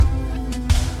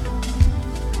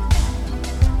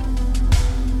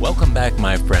Welcome back,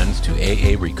 my friends, to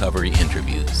AA Recovery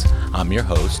Interviews. I'm your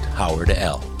host, Howard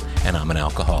L., and I'm an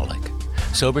alcoholic.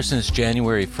 Sober since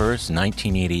January 1st,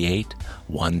 1988,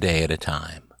 one day at a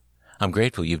time. I'm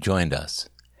grateful you've joined us.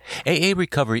 AA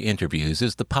Recovery Interviews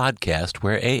is the podcast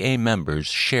where AA members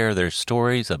share their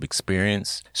stories of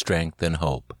experience, strength, and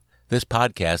hope. This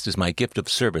podcast is my gift of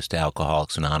service to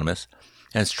Alcoholics Anonymous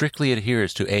and strictly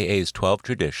adheres to AA's 12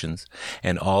 traditions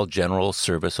and all General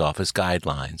Service Office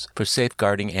guidelines for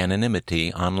safeguarding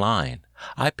anonymity online.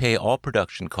 I pay all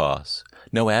production costs,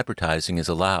 no advertising is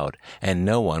allowed, and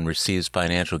no one receives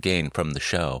financial gain from the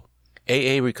show.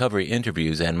 AA Recovery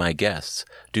Interviews and my guests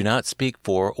do not speak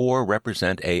for or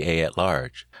represent AA at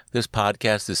large. This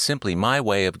podcast is simply my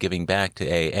way of giving back to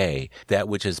AA that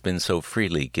which has been so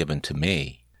freely given to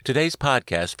me. Today's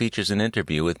podcast features an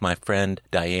interview with my friend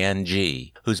Diane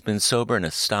G., who's been sober an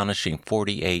astonishing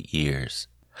 48 years.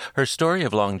 Her story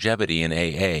of longevity in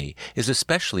AA is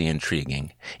especially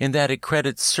intriguing in that it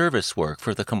credits service work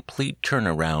for the complete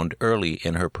turnaround early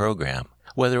in her program.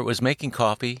 Whether it was making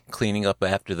coffee, cleaning up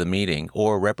after the meeting,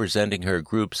 or representing her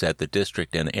groups at the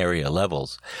district and area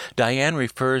levels, Diane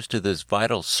refers to this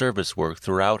vital service work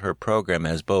throughout her program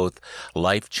as both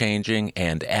life-changing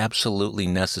and absolutely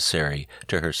necessary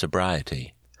to her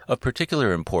sobriety. Of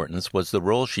particular importance was the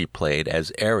role she played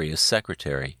as area's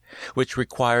secretary, which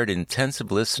required intensive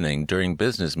listening during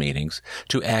business meetings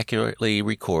to accurately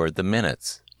record the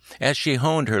minutes. As she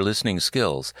honed her listening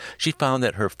skills, she found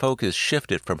that her focus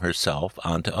shifted from herself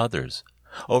onto others.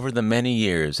 Over the many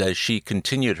years, as she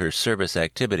continued her service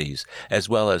activities, as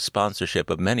well as sponsorship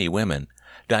of many women,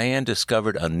 Diane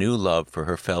discovered a new love for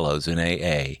her fellows in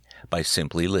AA by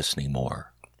simply listening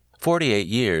more. 48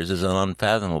 years is an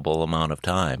unfathomable amount of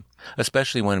time,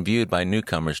 especially when viewed by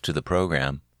newcomers to the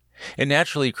program. It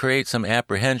naturally creates some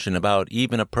apprehension about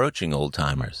even approaching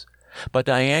old-timers. But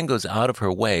Diane goes out of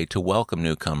her way to welcome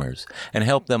newcomers and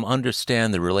help them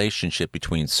understand the relationship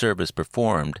between service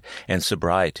performed and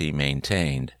sobriety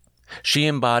maintained. She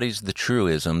embodies the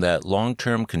truism that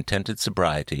long-term contented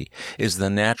sobriety is the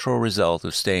natural result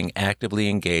of staying actively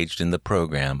engaged in the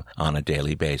program on a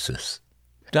daily basis.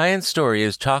 Diane's story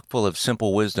is chock full of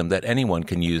simple wisdom that anyone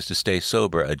can use to stay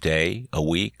sober a day, a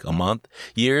week, a month,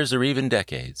 years, or even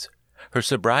decades. Her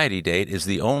sobriety date is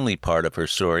the only part of her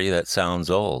story that sounds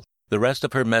old. The rest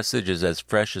of her message is as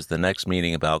fresh as the next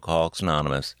meeting of Alcoholics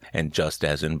Anonymous and just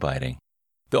as inviting.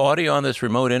 The audio on this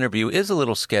remote interview is a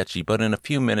little sketchy, but in a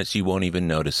few minutes you won't even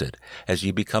notice it as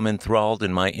you become enthralled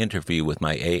in my interview with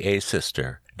my AA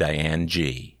sister, Diane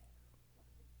G.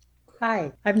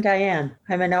 Hi, I'm Diane.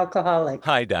 I'm an alcoholic.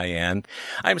 Hi, Diane.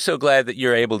 I'm so glad that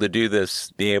you're able to do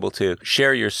this, be able to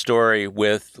share your story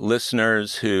with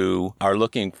listeners who are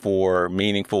looking for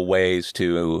meaningful ways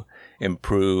to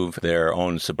improve their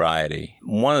own sobriety.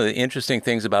 One of the interesting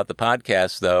things about the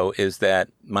podcast, though, is that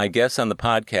my guests on the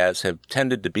podcast have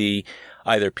tended to be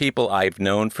either people I've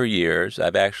known for years.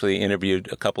 I've actually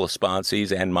interviewed a couple of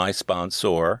sponsees and my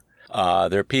sponsor.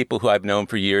 They're people who I've known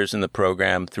for years in the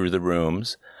program through the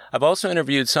rooms. I've also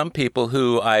interviewed some people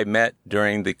who I met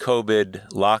during the COVID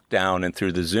lockdown and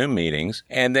through the Zoom meetings,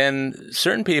 and then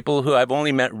certain people who I've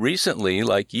only met recently,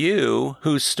 like you,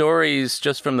 whose stories,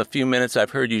 just from the few minutes I've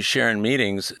heard you share in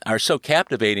meetings, are so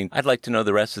captivating. I'd like to know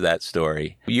the rest of that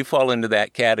story. You fall into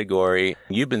that category.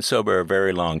 You've been sober a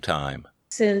very long time.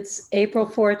 Since April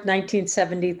 4th,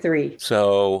 1973.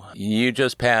 So you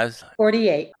just passed?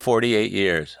 48. 48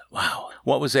 years. Wow.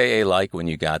 What was AA like when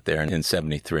you got there in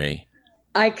 73?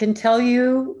 I can tell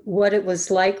you what it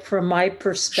was like from my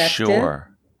perspective,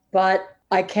 Sure. But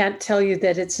I can't tell you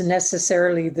that it's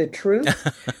necessarily the truth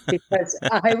because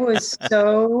I was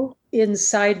so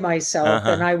inside myself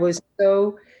and I was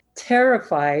so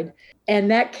terrified, and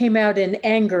that came out in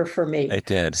anger for me. It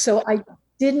did. So I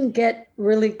didn't get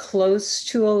really close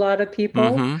to a lot of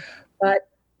people, but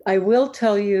I will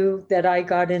tell you that I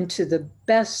got into the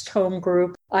best home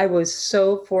group. I was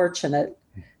so fortunate,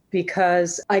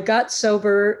 because I got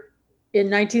sober in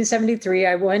 1973.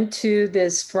 I went to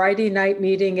this Friday night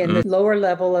meeting in the lower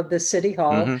level of the city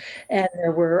hall, and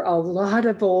there were a lot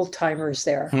of old timers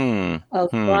there. A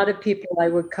lot of people I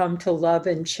would come to love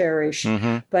and cherish.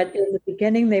 But in the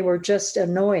beginning, they were just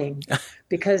annoying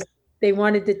because they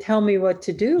wanted to tell me what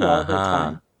to do all the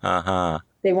time.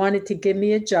 They wanted to give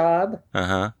me a job,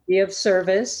 be of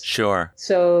service. Sure.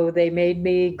 So they made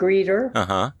me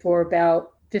greeter for about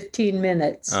 15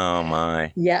 minutes. Oh,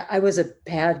 my. Yeah, I was a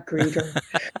bad greeter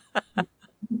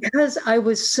because I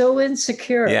was so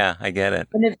insecure. Yeah, I get it.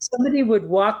 And if somebody would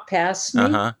walk past me,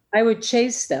 I would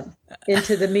chase them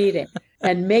into the meeting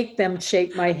and make them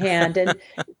shake my hand. And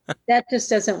that just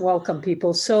doesn't welcome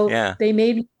people. So they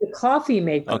made me the coffee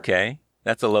maker. Okay.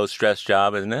 That's a low stress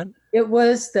job, isn't it? It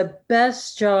was the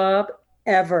best job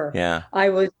ever. Yeah. I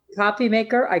was a coffee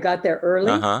maker. I got there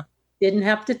early. Didn't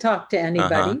have to talk to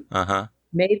anybody.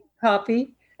 Made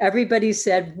coffee. Everybody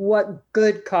said what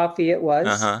good coffee it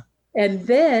was. And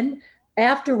then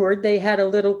afterward, they had a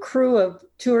little crew of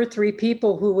 2 or 3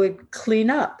 people who would clean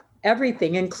up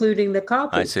everything, including the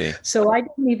coffee. I see. So I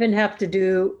didn't even have to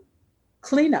do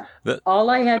cleanup.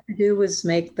 All I had to do was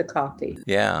make the coffee.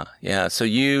 Yeah. So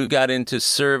you got into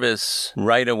service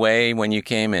right away when you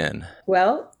came in.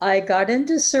 Well, I got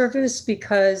into service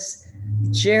because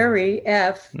Jerry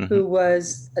F., who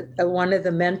was one of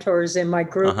the mentors in my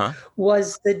group,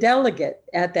 was the delegate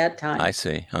at that time. I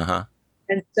see.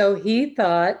 And so he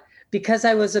thought, because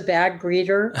I was a bad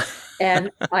greeter,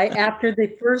 and after the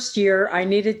first year, I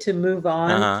needed to move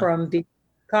on from the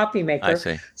coffee maker. I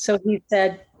see. So he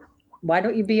said, why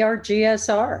don't you be our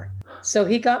GSR? So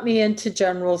he got me into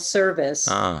general service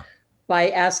by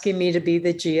asking me to be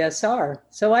the GSR.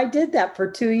 So I did that for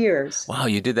 2 years. Wow,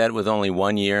 you did that with only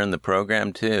 1 year in the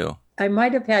program too. I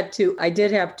might have had 2. I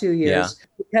did have 2 years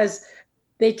because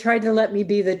they tried to let me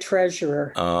be the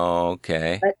treasurer. Oh,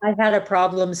 okay. But I had a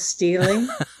problem stealing.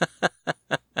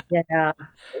 Yeah.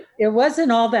 It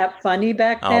wasn't all that funny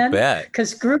back then. I'll bet.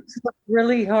 Because groups worked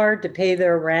really hard to pay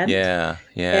their rent. Yeah.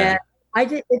 And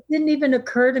it didn't even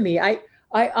occur to me. I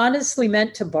honestly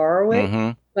meant to borrow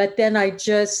it, but then I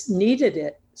just needed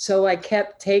it. So I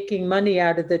kept taking money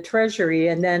out of the treasury,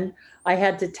 and then I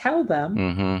had to tell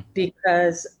them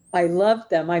because I loved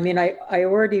them. I mean, I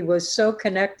already was so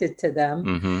connected to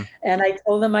them, and I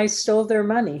told them I stole their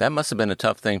money. That must have been a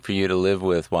tough thing for you to live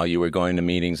with while you were going to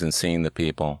meetings and seeing the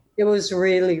people. It was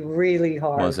really, really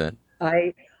hard. Was it?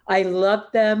 I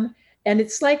loved them, and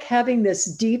it's like having this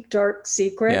deep, dark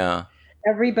secret. Yeah.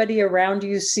 Everybody around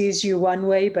you sees you one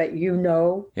way, but you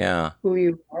know who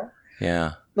you are.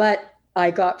 Yeah. But I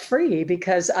got free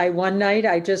because one night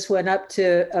I just went up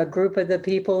to a group of the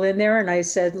people in there and I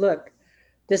said, look,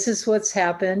 this is what's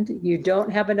happened. You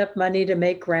don't have enough money to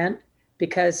make rent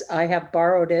because I have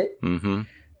borrowed it.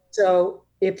 So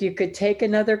if you could take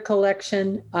another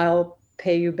collection, I'll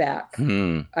pay you back.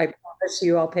 I promise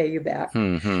you I'll pay you back.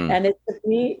 And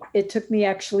it took me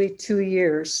actually 2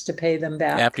 years to pay them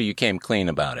back. After you came clean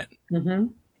about it.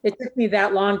 It took me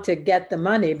that long to get the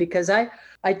money because I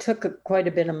took quite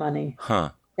a bit of money.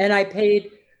 And I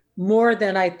paid more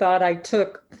than I thought I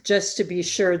took just to be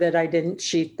sure that I didn't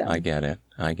cheat them. I get it.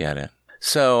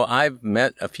 So I've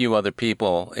met a few other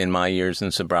people in my years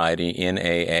in sobriety in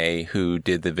AA who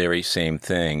did the very same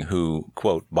thing, who,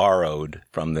 quote, borrowed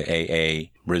from the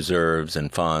AA reserves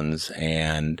and funds,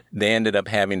 and they ended up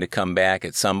having to come back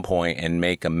at some point and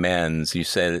make amends. You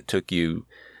said it took you...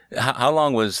 How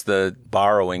long was the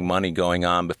borrowing money going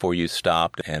on before you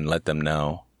stopped and let them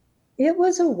know? It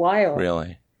was a while.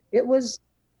 Really? It was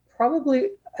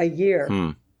probably a year.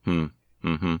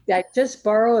 I just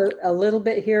borrowed a little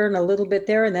bit here and a little bit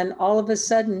there, and then all of a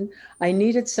sudden I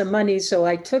needed some money, so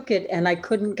I took it and I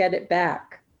couldn't get it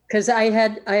back because I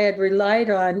had relied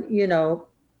on,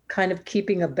 kind of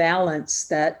keeping a balance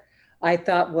that I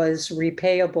thought was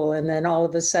repayable, and then all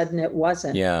of a sudden it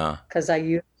wasn't. Yeah. Because I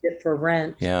used it for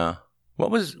rent. Yeah. What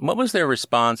was their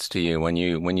response to you when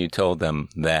you told them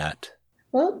that?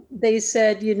 Well, they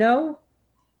said,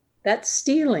 that's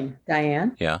stealing,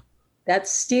 Diane. Yeah.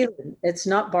 That's stealing. It's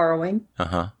not borrowing.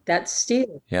 That's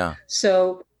stealing. Yeah.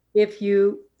 So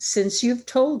since you've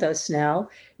told us now,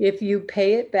 if you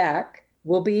pay it back,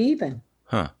 we'll be even.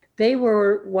 They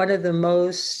were one of the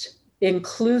most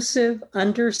inclusive,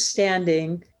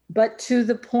 understanding, but to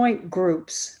the point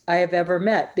groups I have ever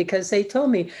met, because they told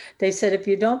me, they said, if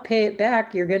you don't pay it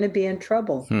back, you're going to be in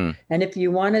trouble. And if you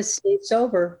want to stay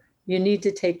sober, you need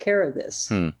to take care of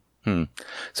this.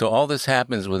 So all this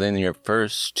happens within your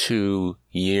first 2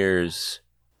 years.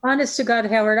 Honest to God,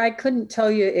 Howard, I couldn't tell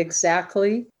you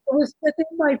exactly. It was within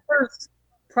my first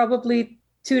probably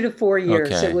 2 to 4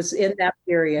 years. Okay. It was in that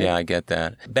period. Yeah, I get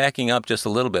that. Backing up just a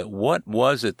little bit, what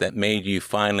was it that made you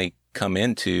finally come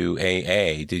into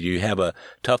AA? Did you have a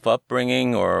tough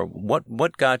upbringing, or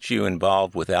what got you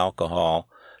involved with alcohol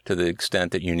to the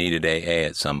extent that you needed AA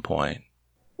at some point?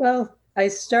 Well, I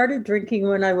started drinking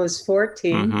when I was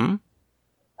 14.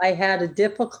 I had a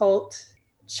difficult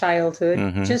childhood.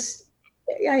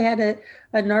 I had a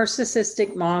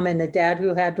narcissistic mom and a dad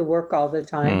who had to work all the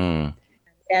time.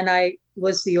 And I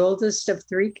was the oldest of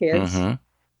 3 kids.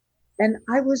 And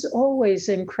I was always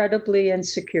incredibly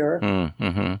insecure.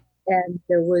 And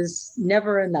there was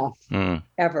never enough,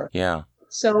 ever. Yeah.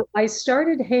 So I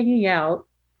started hanging out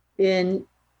in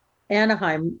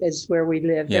Anaheim is where we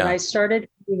lived. Yeah. And I started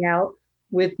hanging out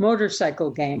with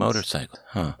motorcycle gangs. Motorcycle,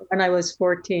 huh? When I was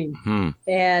 14.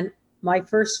 And my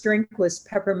first drink was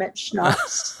peppermint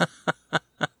schnapps.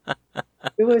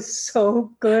 It was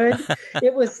so good.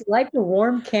 It was like a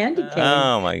warm candy cane.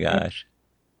 Oh, my gosh.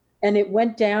 And it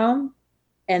went down,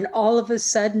 and all of a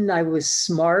sudden I was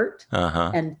smart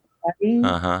and funny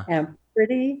and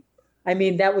pretty. I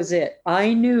mean, that was it.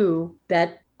 I knew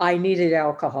that I needed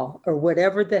alcohol or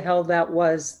whatever the hell that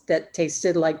was that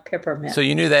tasted like peppermint. So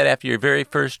you knew that after your very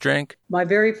first drink? My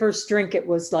very first drink, it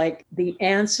was like the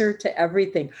answer to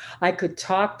everything. I could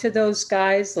talk to those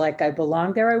guys like I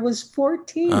belonged there. I was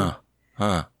 14.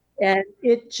 And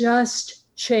it just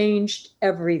changed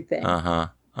everything.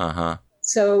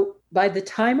 So by the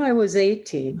time I was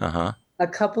 18, a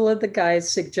couple of the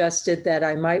guys suggested that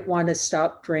I might want to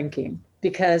stop drinking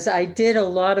because I did a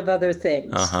lot of other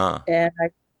things. And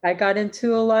I got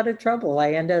into a lot of trouble.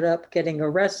 I ended up getting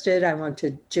arrested. I went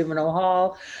to juvenile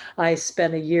hall. I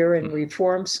spent a year in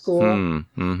reform school.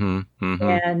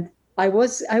 And I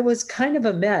was kind of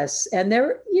a mess. And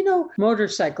there,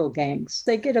 motorcycle gangs,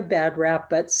 they get a bad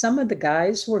rap, but some of the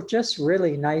guys were just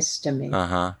really nice to me.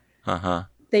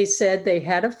 They said they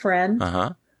had a friend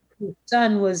whose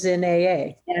son was in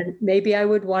AA, and maybe I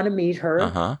would want to meet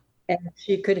her. And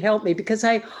she could help me because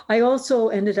I also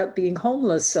ended up being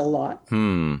homeless a lot.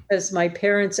 Because my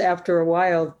parents, after a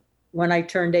while, when I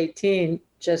turned 18,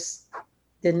 just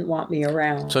didn't want me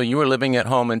around. So you were living at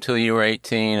home until you were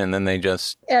 18, and then they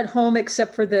just... At home,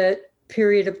 except for the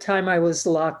period of time I was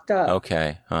locked up.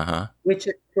 Okay, Which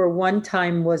for one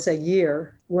time was a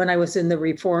year when I was in the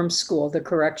reform school, the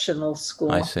correctional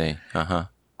school. I see,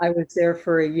 I was there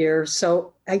for a year.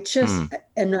 So I just,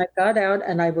 and I got out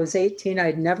and I was 18.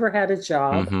 I'd never had a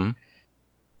job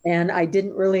and I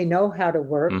didn't really know how to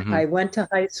work. I went to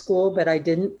high school, but I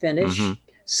didn't finish.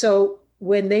 So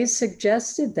when they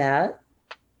suggested that,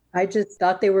 I just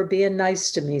thought they were being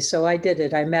nice to me. So I did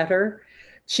it. I met her.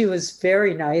 She was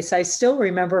very nice. I still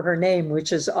remember her name,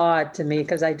 which is odd to me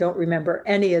because I don't remember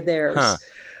any of theirs.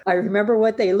 I remember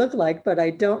what they looked like, but I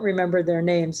don't remember their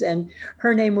names. And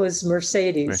her name was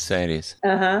Mercedes. Mercedes.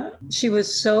 She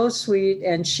was so sweet,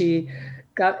 and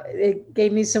it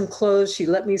gave me some clothes. She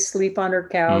let me sleep on her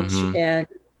couch, and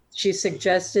she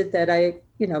suggested that I,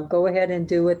 go ahead and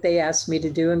do what they asked me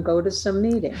to do and go to some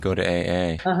meeting. Go to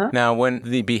AA. Now, when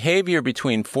the behavior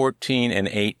between 14 and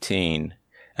 18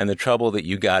 and the trouble that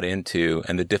you got into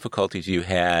and the difficulties you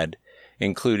had,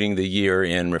 including the year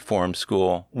in reform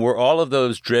school, were all of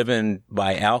those driven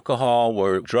by alcohol?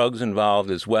 Were drugs involved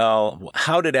as well?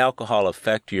 How did alcohol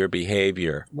affect your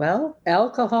behavior? Well,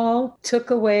 alcohol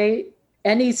took away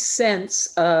any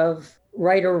sense of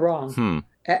right or wrong.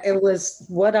 It was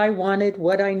what I wanted,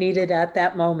 what I needed at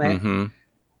that moment.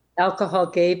 Alcohol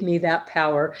gave me that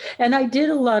power. And I did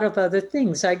a lot of other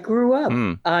things. I grew up.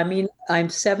 I mean, I'm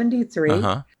 73.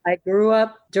 I grew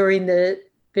up during the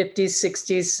 50s,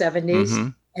 60s,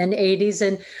 70s, and 80s.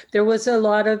 And there was a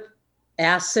lot of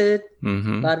acid, a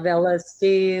lot of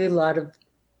LSD, a lot of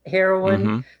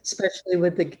heroin, especially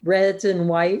with the reds and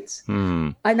whites.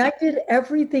 And I did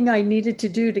everything I needed to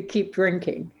do to keep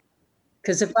drinking.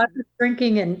 Because if I was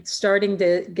drinking and starting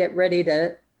to get ready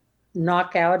to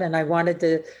knock out and I wanted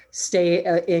to stay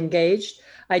engaged,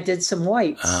 I did some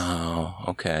whites. Oh,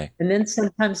 okay. And then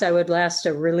sometimes I would last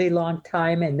a really long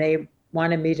time and they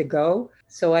wanted me to go.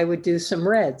 So I would do some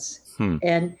reds.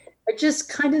 And I just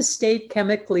kind of stayed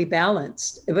chemically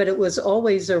balanced, but it was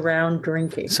always around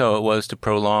drinking. So it was to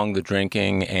prolong the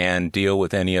drinking and deal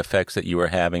with any effects that you were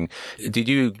having. Did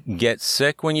you get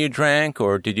sick when you drank,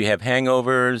 or did you have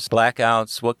hangovers,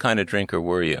 blackouts? What kind of drinker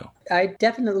were you? I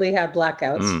definitely had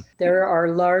blackouts. There are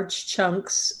large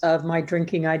chunks of my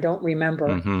drinking I don't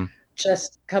remember,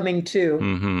 just coming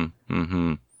to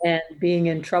and being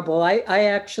in trouble. I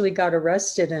actually got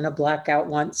arrested in a blackout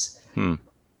once.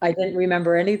 I didn't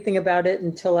remember anything about it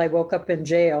until I woke up in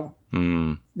jail.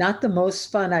 Not the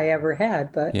most fun I ever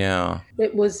had, but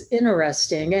it was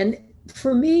interesting. And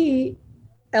for me,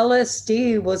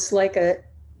 LSD was like a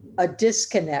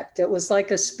disconnect. It was like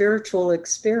a spiritual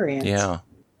experience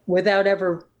without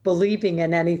ever believing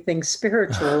in anything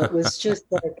spiritual. It was just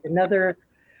like another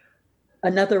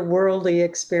worldly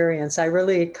experience. I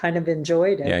really kind of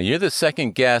enjoyed it. Yeah, you're the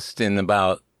second guest in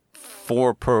about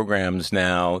 4 programs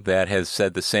now that has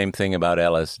said the same thing about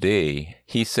LSD.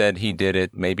 He said he did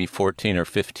it maybe 14 or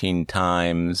 15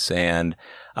 times, and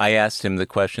I asked him the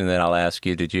question that I'll ask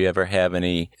you. Did you ever have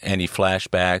any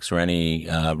flashbacks or any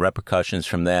repercussions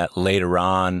from that later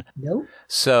on? Nope.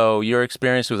 So your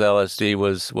experience with LSD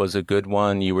was a good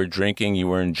one. You were drinking. You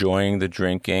were enjoying the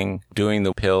drinking. Doing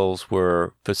the pills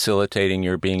were facilitating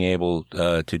your being able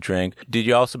to drink. Did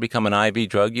you also become an IV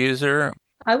drug user?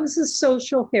 I was a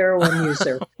social heroin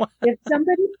user. If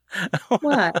somebody,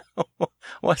 what?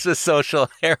 What's a social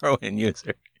heroin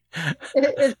user?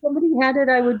 If somebody had it,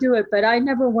 I would do it, but I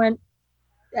never went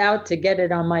out to get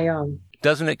it on my own.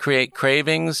 Doesn't it create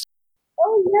cravings?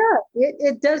 Oh, yeah.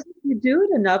 It does if you do it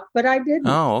enough, but I didn't.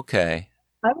 Oh, okay.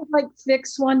 I would like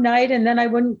fix one night and then I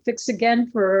wouldn't fix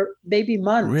again for maybe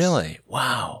months. Really?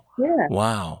 Wow. Yeah.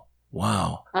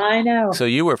 Wow. I know. So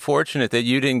you were fortunate that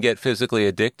you didn't get physically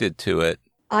addicted to it.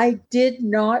 I did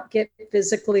not get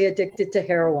physically addicted to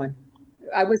heroin.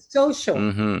 I was social.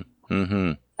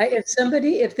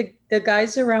 If the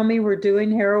guys around me were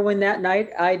doing heroin that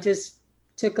night, I just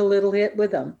took a little hit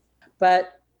with them.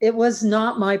 But it was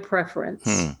not my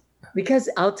preference. Because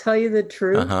I'll tell you the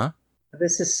truth.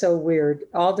 This is so weird.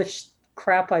 All the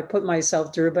crap I put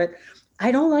myself through, but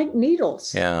I don't like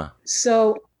needles. Yeah.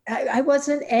 So I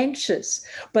wasn't anxious.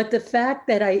 But the fact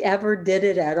that I ever did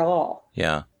it at all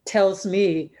tells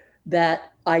me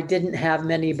that I didn't have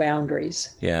many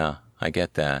boundaries. Yeah, I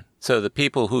get that. So the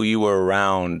people who you were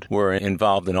around were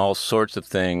involved in all sorts of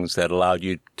things that allowed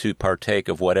you to partake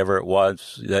of whatever it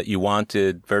was that you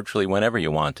wanted virtually whenever you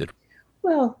wanted.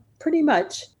 Well, pretty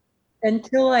much.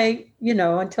 Until I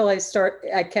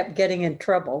kept getting in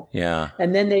trouble. Yeah.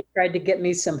 And then they tried to get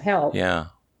me some help. Yeah.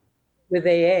 With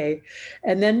AA.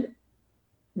 And then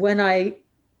when I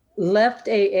left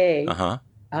AA,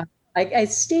 I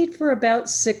stayed for about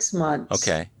 6 months.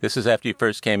 Okay. This is after you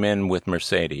first came in with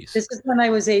Mercedes. This is when I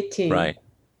was 18. Right.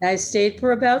 I stayed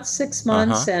for about 6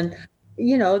 months and,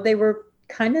 they were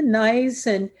kind of nice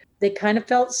and they kind of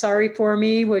felt sorry for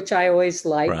me, which I always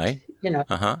liked. Right.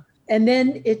 And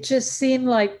then it just seemed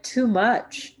like too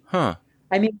much. Huh.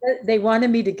 I mean, they wanted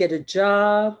me to get a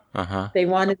job. They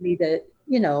wanted me to,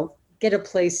 get a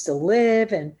place to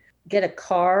live and get a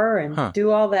car and do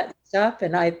all that stuff.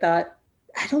 And I thought,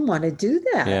 I don't want to do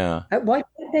that. Yeah. Why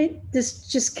can't they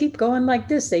just keep going like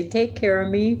this? They take care of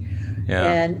me.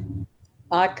 Yeah. And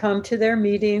I come to their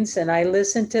meetings and I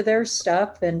listen to their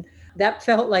stuff. And that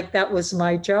felt like that was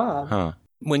my job. Huh.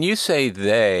 When you say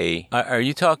they, are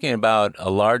you talking about a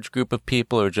large group of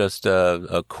people or just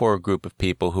a core group of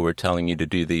people who were telling you to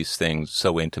do these things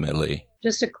so intimately?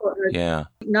 Just a core. Yeah.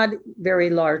 Not very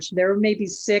large. There were maybe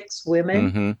 6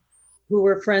 women who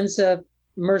were friends of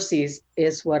Mercy's,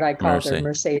 is what I called her,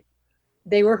 Mercedes.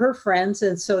 They were her friends,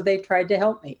 and so they tried to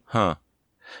help me. Huh.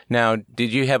 Now,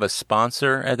 did you have a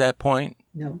sponsor at that point?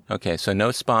 No. Okay, so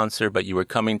no sponsor, but you were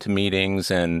coming to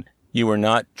meetings and you were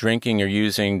not drinking or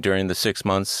using during the 6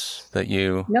 months that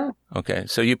you... No. Okay,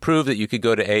 so you proved that you could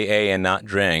go to AA and not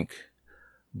drink,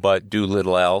 but do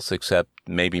little else except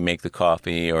maybe make the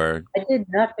coffee or... I did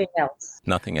nothing else.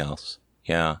 Nothing else,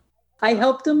 yeah. I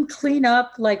helped them clean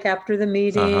up, like after the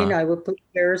meeting. I would put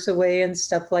chairs away and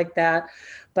stuff like that.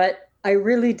 But I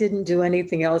really didn't do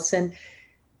anything else. And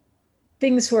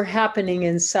things were happening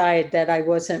inside that I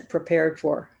wasn't prepared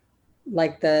for.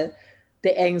 Like the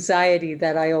anxiety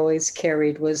that I always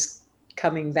carried was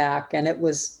coming back and it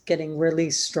was getting really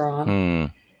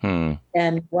strong.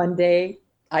 And one day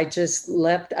I just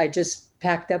left. I just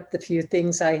packed up the few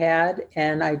things I had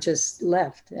and I just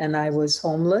left. And I was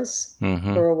homeless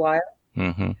for a while.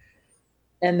 And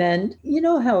then, you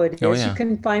know how it is. Oh, yeah. You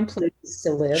can find places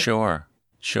to live. Sure.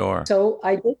 So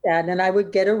I did that and I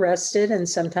would get arrested and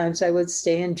sometimes I would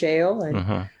stay in jail.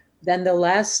 And then the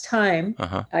last time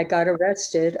I got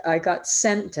arrested, I got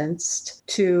sentenced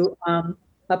to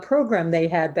a program they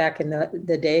had back in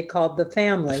the day called The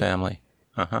Family.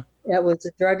 It was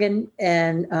a drug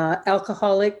and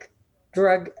alcoholic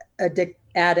drug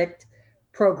addict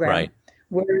program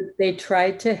where they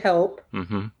tried to help,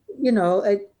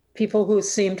 people who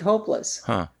seemed hopeless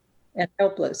and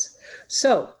helpless.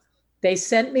 So they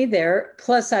sent me there.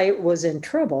 Plus, I was in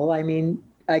trouble. I mean,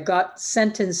 I got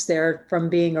sentenced there from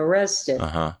being arrested.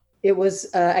 It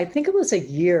was, I think it was a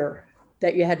year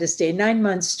that you had to stay, 9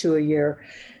 months to a year.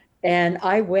 And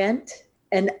I went,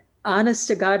 and honest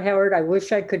to God, Howard, I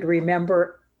wish I could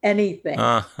remember anything.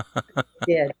 I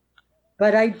did.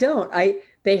 But I don't.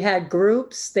 They had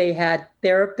groups, they had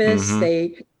therapists,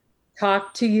 they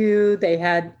talked to you, they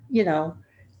had,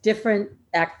 different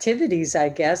activities, I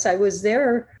guess. I was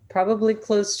there probably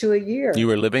close to a year. You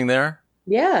were living there?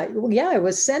 Yeah, I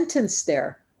was sentenced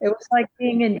there. It was like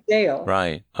being in jail.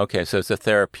 Right. Okay. So it's a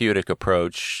therapeutic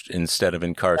approach instead of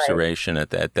incarceration at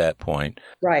that point.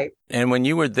 Right. And when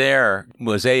you were there,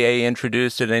 was AA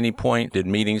introduced at any point? Did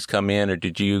meetings come in, or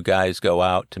did you guys go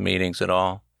out to meetings at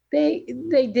all? They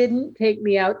didn't take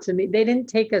me out to meet. They didn't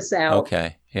take us out.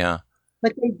 Okay. Yeah.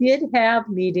 But they did have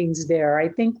meetings there, I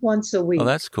think once a week. Oh,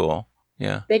 that's cool.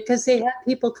 Yeah. Because they had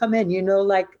people come in,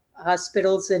 like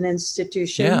hospitals and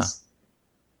institutions. Yeah.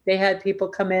 They had people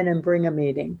come in and bring a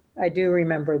meeting. I do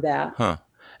remember that. Huh.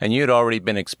 And you had already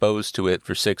been exposed to it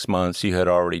for 6 months. You had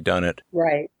already done it.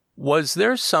 Right. Was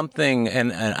there something,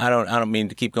 and I don't mean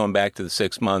to keep going back to the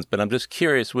 6 months, but I'm just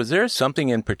curious, was there something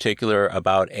in particular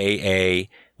about AA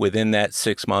within that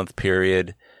 6-month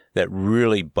period that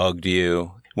really bugged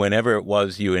you? Whenever it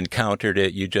was you encountered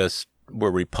it, you just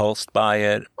were repulsed by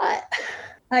it?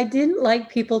 I didn't like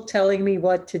people telling me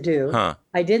what to do. Huh.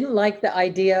 I didn't like the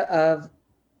idea of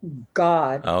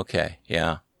God. Okay,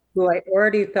 yeah. Who I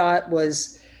already thought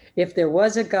was, if there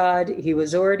was a God, he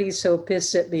was already so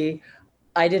pissed at me,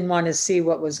 I didn't want to see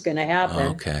what was going to happen.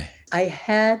 Okay. I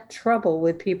had trouble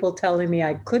with people telling me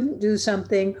I couldn't do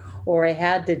something or I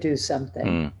had to do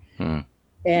something. Mm-hmm.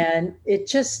 And it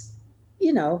just,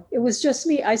 it was just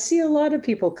me. I see a lot of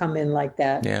people come in like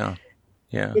that. Yeah.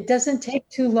 Yeah. It doesn't take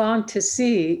too long to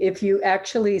see if you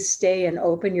actually stay and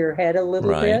open your head a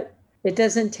little bit. It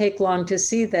doesn't take long to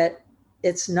see that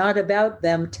it's not about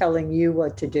them telling you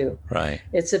what to do. Right.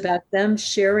 It's about them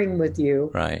sharing with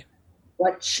you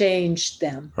what changed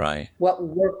them, what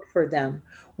worked for them,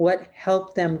 what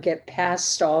helped them get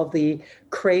past all the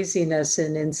craziness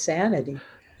and insanity.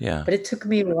 Yeah. But it took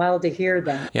me a while to hear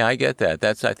that. Yeah, I get that.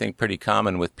 That's, I think, pretty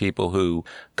common with people who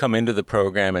come into the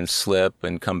program and slip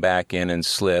and come back in and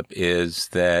slip, is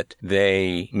that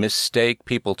they mistake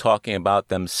people talking about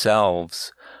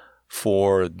themselves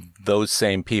for those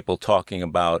same people talking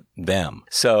about them.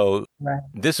 So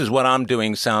this is what I'm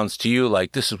doing sounds to you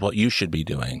like this is what you should be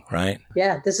doing, right?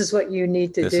 Yeah, this is what you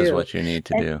need to do. This is what you need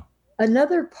to do.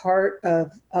 Another part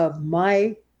of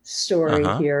my story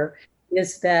here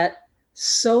is that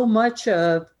so much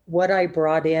of what I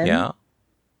brought in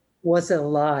was a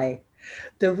lie.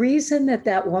 The reason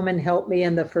that woman helped me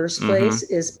in the first place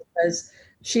is because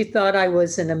she thought I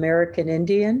was an American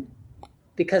Indian,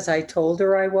 because I told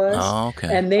her I was. Oh,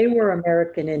 okay. And they were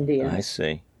American Indians. I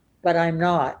see. But I'm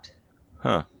not.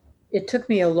 Huh. It took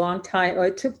me a long time, or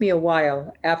it took me a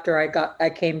while after I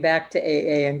came back to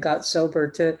AA and got sober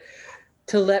to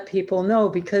let people know,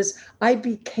 because I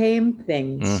became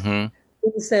things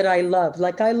that I love.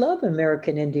 Like, I love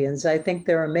American Indians. I think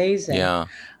they're amazing. Yeah.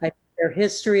 Their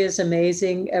history is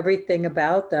amazing, everything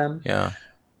about them. Yeah.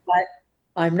 But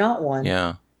I'm not one.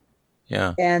 Yeah.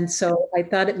 Yeah. And so I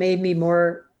thought it made me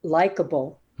more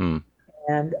likable.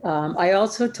 And I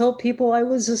also told people I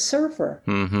was a surfer.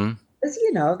 Because,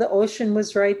 the ocean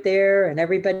was right there and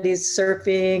everybody's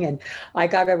surfing. And I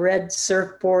got a red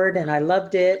surfboard and I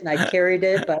loved it and I carried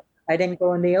it, but I didn't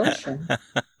go in the ocean.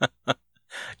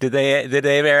 Did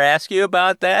they ever ask you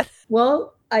about that?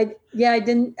 Well, I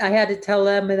didn't. I had to tell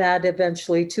them that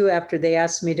eventually too, after they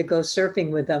asked me to go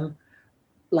surfing with them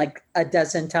like a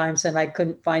dozen times, and I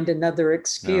couldn't find another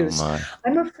excuse. Oh, my.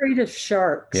 I'm afraid of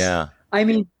sharks. Yeah. I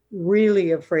mean,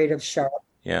 really afraid of sharks.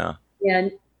 Yeah.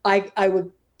 And I would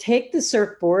take the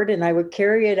surfboard and I would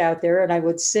carry it out there and I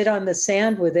would sit on the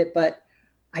sand with it, but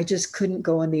I just couldn't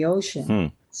go in the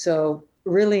ocean. So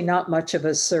really not much of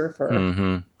a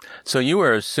surfer. So you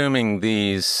were assuming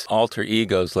these alter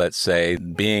egos, let's say,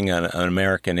 being an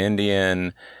American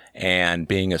Indian and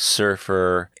being a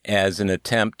surfer, as an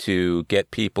attempt to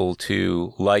get people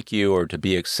to like you or to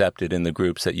be accepted in the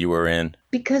groups that you were in?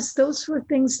 Because those were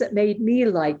things that made me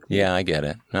like me. Yeah, I get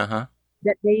it.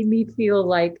 That made me feel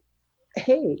like,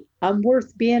 hey, I'm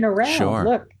worth being around. Sure.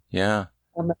 Look. Yeah.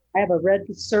 I have a red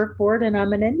surfboard and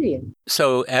I'm an Indian.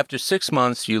 So after 6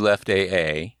 months, you left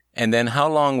AA. And then how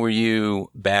long were you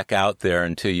back out there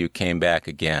until you came back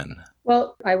again?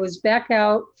 Well, I was back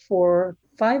out for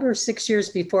 5 or 6 years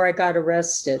before I got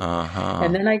arrested.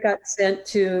 And then I got sent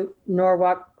to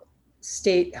Norwalk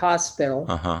State Hospital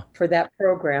for that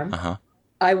program.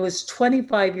 I was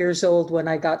 25 years old when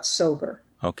I got sober.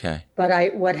 Okay.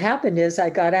 But what happened is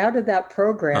I got out of that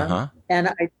program and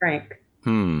I drank.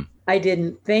 I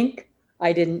didn't think.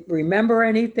 I didn't remember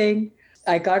anything.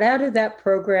 I got out of that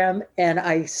program and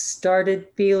I started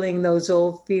feeling those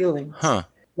old feelings.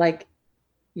 Like,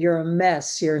 you're a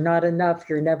mess. You're not enough.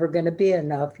 You're never going to be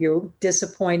enough. You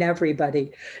disappoint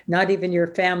everybody. Not even your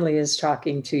family is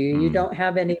talking to you. You don't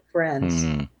have any friends.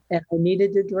 And I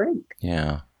needed to drink.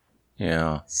 Yeah.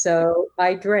 So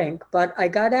I drank, but I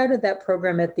got out of that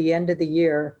program at the end of the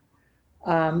year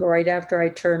right after I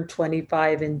turned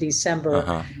 25 in December.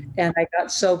 Uh-huh. And I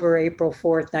got sober April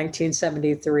 4th,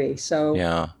 1973. So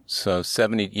Yeah. So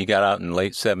 70, you got out in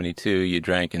late 72, you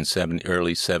drank in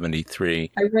early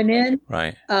 73. I went in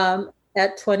Right.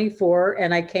 at 24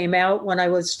 and I came out when I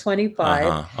was 25.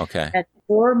 Uh-huh. Okay. And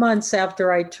 4 months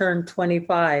after I turned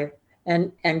 25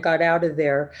 and got out of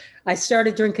there, I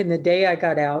started drinking the day I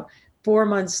got out. 4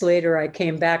 months later, I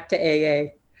came back to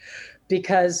AA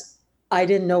because I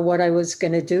didn't know what I was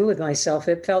going to do with myself.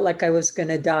 It felt like I was going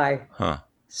to die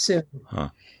soon.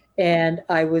 And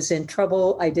I was in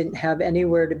trouble. I didn't have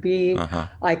anywhere to be.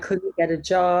 I couldn't get a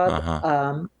job.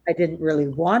 I didn't really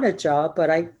want a job, but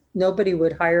nobody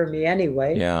would hire me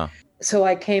anyway. Yeah. So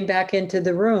I came back into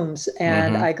the rooms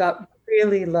and I got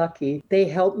really lucky. They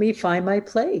helped me find my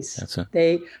place.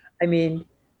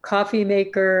 Coffee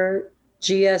maker,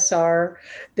 GSR.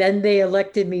 Then they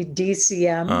elected me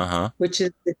DCM, which is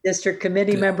the district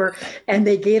committee member, and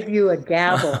they give you a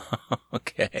gavel.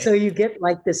 Okay. So you get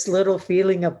like this little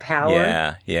feeling of power.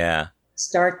 Yeah, yeah.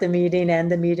 Start the meeting,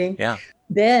 end the meeting. Yeah.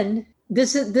 Then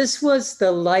this was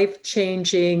the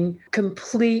life-changing,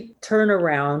 complete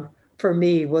turnaround for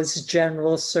me was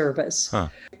general service.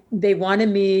 They wanted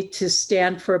me to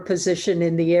stand for a position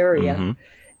in the area.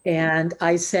 And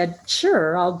I said,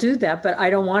 sure, I'll do that, but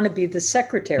I don't want to be the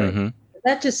secretary.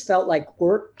 That just felt like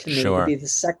work to me to be the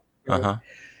secretary.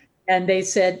 And they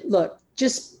said, look,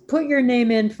 just put your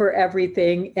name in for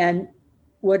everything, and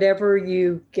whatever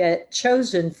you get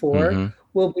chosen for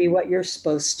will be what you're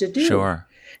supposed to do. Sure.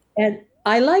 And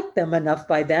I liked them enough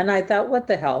by then. I thought, what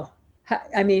the hell?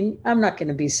 I mean, I'm not going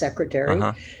to be secretary.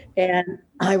 And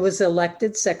I was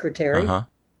elected secretary.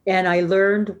 And I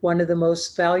learned one of the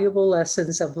most valuable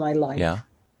lessons of my life,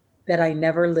 that I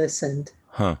never listened.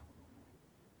 I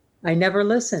never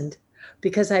listened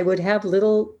because I would have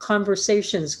little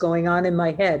conversations going on in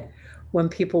my head when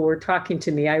people were talking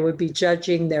to me. I would be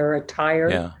judging their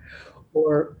attire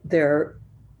or their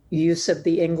use of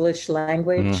the English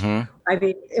language. I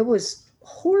mean, it was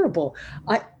horrible.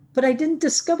 But I didn't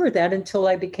discover that until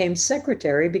I became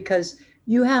secretary, because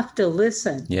you have to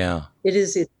listen. Yeah. It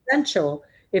is essential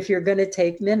if you're going to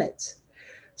take minutes.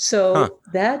 So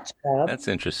that job That's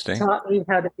interesting. taught me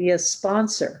how to be a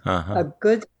sponsor, a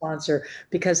good sponsor,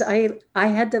 because I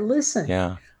had to listen.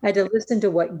 Yeah. I had to listen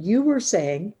to what you were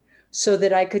saying so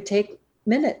that I could take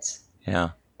minutes. Yeah.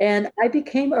 And I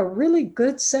became a really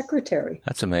good secretary.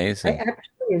 That's amazing. I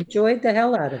actually enjoyed the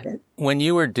hell out of it. When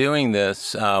you were doing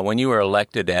this, when you were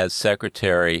elected as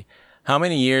secretary, how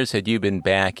many years had you been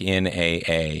back in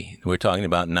AA? We're talking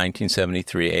about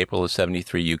 1973, April of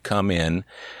 73. You come in.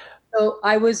 So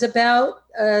I was about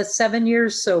 7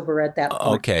 years sober at that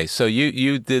point. Okay, so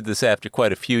you did this after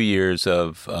quite a few years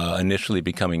of initially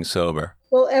becoming sober.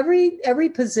 Well, every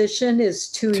position is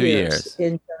 2 years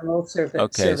in general service.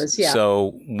 Okay, Yeah.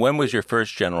 So when was your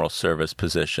first general service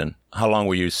position? How long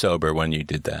were you sober when you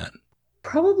did that?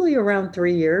 Probably around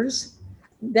 3 years.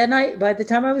 Then by the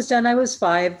time I was done, I was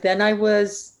 5. Then I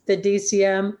was the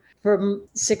DCM from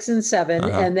 6 and 7.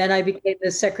 And then I became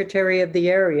the secretary of the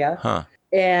area.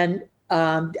 And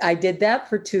I did that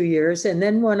for 2 years. And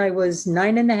then when I was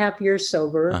 9.5 years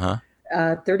sober,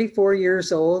 34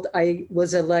 years old, I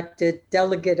was elected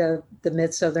delegate of the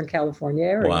Mid-Southern California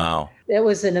area. Wow. It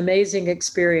was an amazing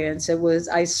experience.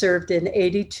 I served in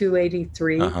 82,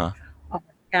 83, on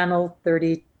Panel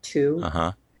 32.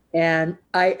 And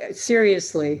I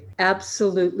seriously,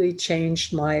 absolutely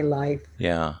changed my life.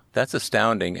 Yeah, that's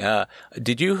astounding.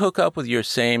 Did you hook up with your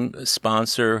same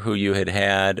sponsor who you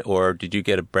had, or did you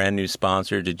get a brand new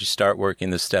sponsor? Did you start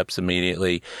working the steps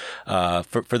immediately?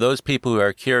 For those people who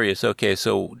are curious, okay,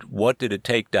 so what did it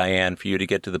take, Diane, for you to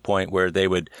get to the point where they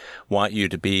would want you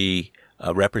to be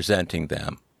representing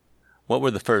them? What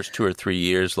were the first 2 or 3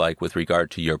 years like with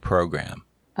regard to your program?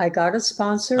 I got a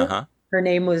sponsor. Her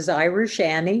name was Irish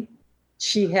Annie.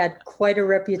 She had quite a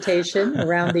reputation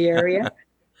around the area.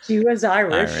 She was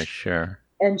Irish. Irish, sure.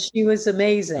 And she was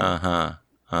amazing.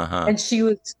 And she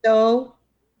was so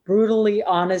brutally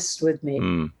honest with me.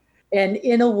 And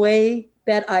in a way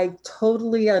that I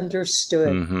totally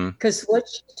understood. Because what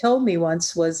she told me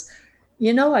once was,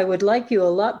 I would like you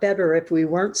a lot better if we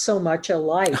weren't so much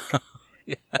alike.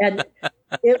 And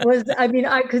it was,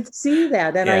 I could see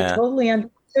that, and I totally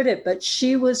understood it, but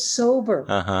she was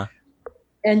sober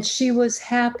and she was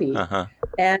happy.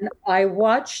 And I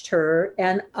watched her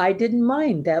and I didn't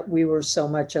mind that we were so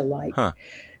much alike.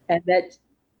 And that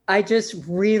I just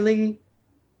really,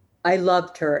 I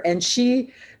loved her. And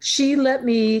she let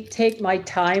me take my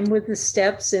time with the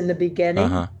steps in the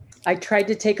beginning. I tried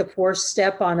to take a 4th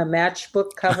step on a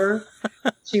matchbook cover.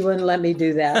 She wouldn't let me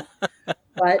do that.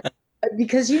 But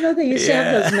Because, they used to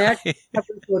have those mattress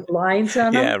covers with lines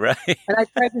on them. Yeah, right. And I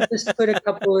tried to just put a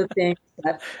couple of things,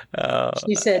 but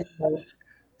she said no.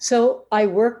 So I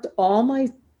worked all my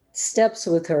steps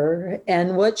with her.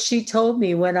 And what she told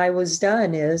me when I was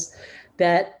done is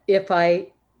that if I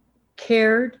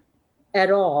cared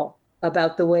at all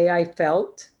about the way I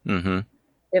felt,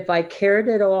 if I cared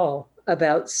at all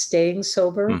about staying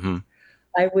sober,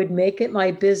 I would make it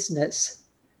my business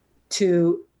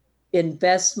to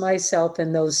invest myself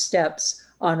in those steps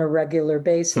on a regular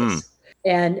basis.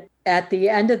 And at the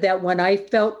end of that, when I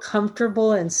felt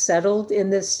comfortable and settled in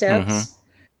the steps,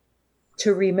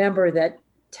 to remember that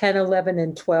 10, 11,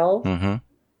 and 12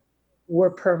 were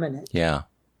permanent. Yeah.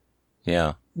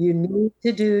 Yeah. You need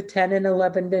to do 10 and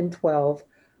 11 and 12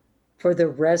 for the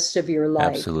rest of your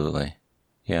life. Absolutely.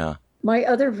 Yeah. My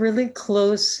other really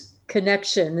close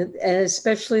connection, and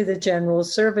especially the general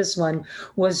service one,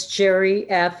 was Jerry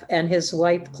F. and his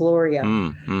wife, Gloria.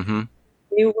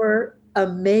 They were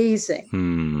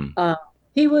amazing.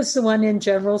 He was the one in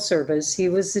general service. He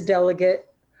was the delegate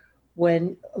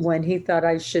when he thought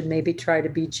I should maybe try to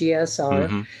be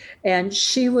GSR. And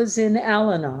she was in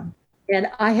Al-Anon. And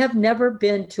I have never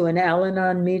been to an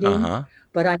Al-Anon meeting,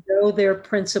 but I know their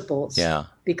principles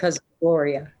because of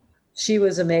Gloria. She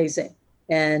was amazing.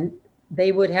 And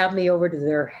they would have me over to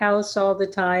their house all the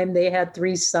time. They had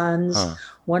 3 sons.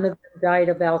 One of them died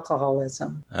of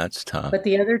alcoholism. That's tough. But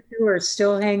the other 2 are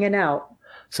still hanging out.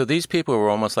 So these people were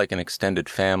almost like an extended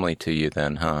family to you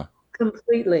then, huh?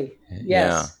 Completely.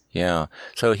 Yes. Yeah.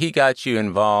 So he got you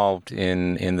involved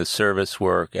in the service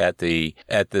work at the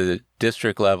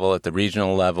district level, at the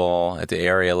regional level, at the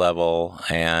area level,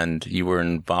 and you were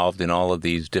involved in all of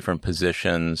these different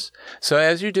positions. So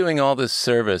as you're doing all this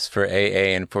service for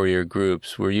AA and for your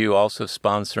groups, were you also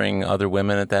sponsoring other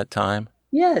women at that time?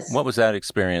 Yes. What was that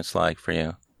experience like for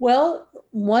you? Well,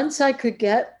 once I could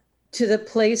get to the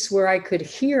place where I could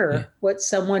hear what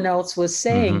someone else was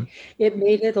saying, it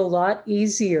made it a lot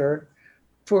easier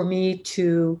for me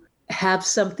to have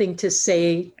something to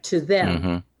say to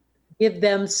them, give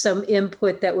them some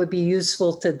input that would be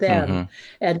useful to them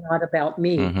and not about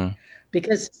me.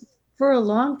 Because for a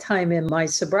long time in my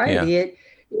sobriety, it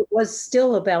was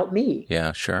still about me.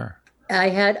 Yeah, sure. I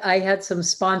had some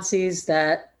sponsees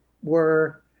that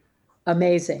were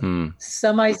amazing.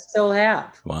 Some I still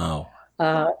have. Wow.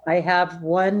 I have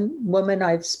one woman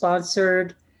I've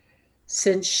sponsored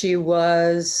since she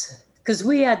was... Because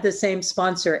we had the same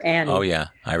sponsor, Annie. Oh, yeah.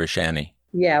 Irish Annie.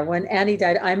 Yeah. When Annie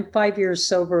died, I'm 5 years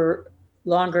sober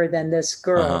longer than this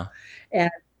girl.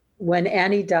 And when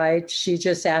Annie died, she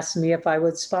just asked me if I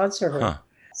would sponsor her.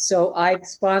 So I've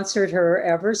sponsored her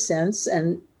ever since.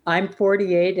 And I'm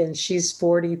 48 and she's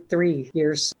 43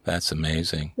 years. That's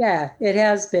amazing. Yeah, it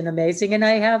has been amazing. And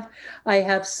I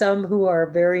have some who are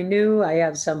very new. I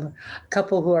have a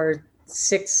couple who are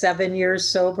 6-7 years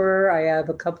sober. I have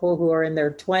a couple who are in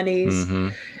their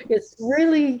 20s. It's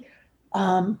really,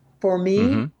 for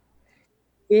me,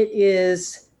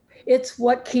 it's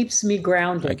what keeps me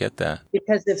grounded. I get that.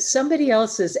 Because if somebody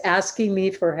else is asking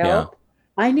me for help,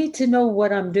 I need to know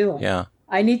what I'm doing. Yeah.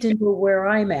 I need to know where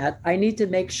I'm at. I need to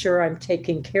make sure I'm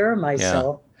taking care of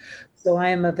myself so I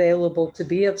am available to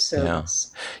be of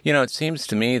service. It seems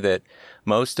to me that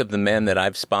most of the men that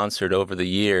I've sponsored over the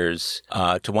years,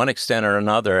 to one extent or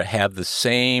another, have the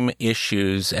same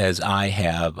issues as I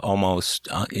have, almost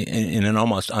in an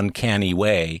almost uncanny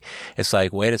way. It's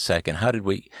like, wait a second,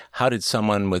 how did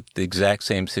someone with the exact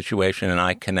same situation and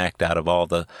I connect out of all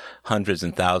the hundreds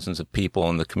and thousands of people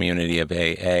in the community of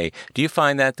AA? Do you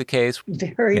find that the case?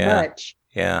 Very much.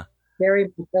 Yeah.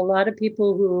 Very much. A lot of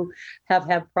people who have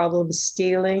had problems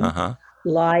stealing,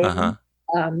 lying,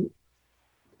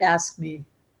 asked me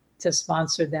to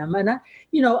sponsor them. And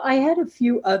I had a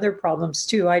few other problems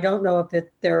too. I don't know if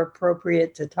they're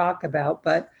appropriate to talk about,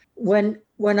 but when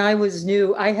I was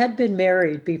new, I had been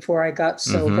married before I got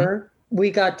sober.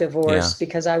 We got divorced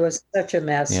because I was such a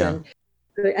mess.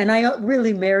 And I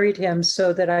really married him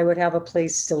so that I would have a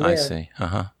place to live. I see.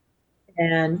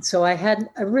 And so I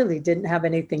really didn't have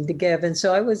anything to give. And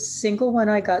so I was single when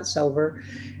I got sober,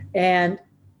 and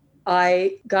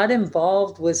I got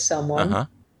involved with someone.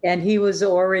 And he was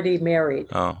already married.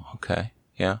 Oh, okay.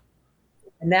 Yeah.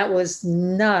 And that was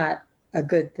not a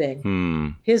good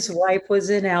thing. His wife was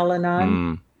in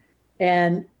Al-Anon,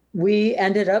 and we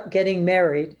ended up getting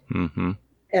married.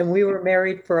 And we were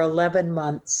married for 11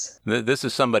 months. This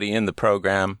is somebody in the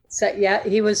program? So, yeah,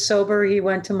 he was sober. He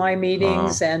went to my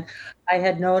meetings, and I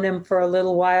had known him for a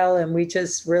little while, and we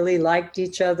just really liked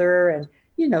each other. And,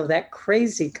 that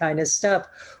crazy kind of stuff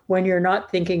when you're not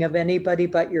thinking of anybody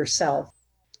but yourself.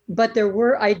 But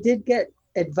I did get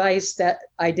advice that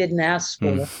I didn't ask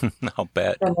for I'll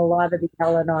bet. from a lot of the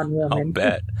Al-Anon women. I'll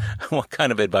bet. What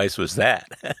kind of advice was that?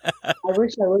 I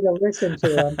wish I would have listened to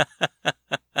them.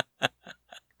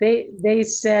 They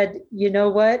said, you know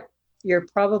what? You're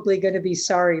probably going to be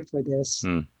sorry for this.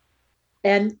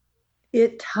 And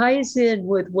it ties in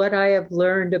with what I have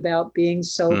learned about being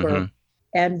sober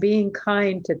and being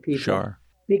kind to people. Sure.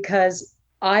 Because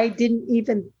I didn't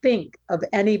even think of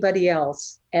anybody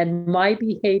else. And my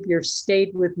behavior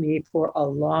stayed with me for a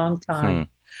long time.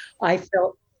 I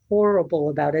felt horrible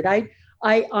about it.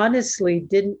 I honestly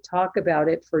didn't talk about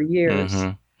it for years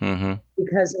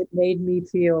because it made me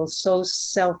feel so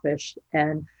selfish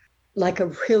and like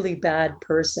a really bad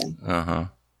person.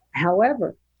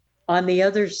 However, on the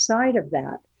other side of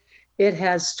that, it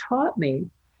has taught me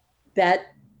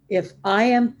that if I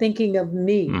am thinking of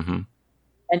me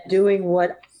and doing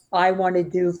what I want to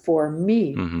do for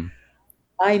me,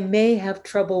 I may have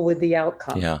trouble with the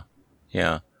outcome.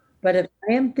 Yeah. But if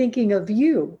I am thinking of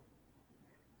you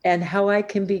and how I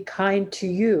can be kind to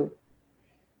you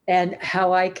and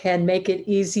how I can make it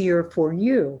easier for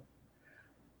you,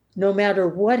 no matter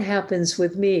what happens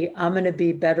with me, I'm going to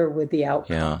be better with the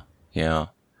outcome. Yeah.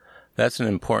 That's an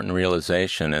important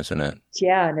realization, isn't it?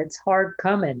 Yeah, and it's hard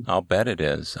coming. I'll bet it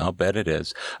is.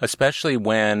 Especially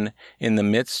when in the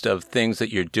midst of things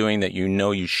that you're doing that you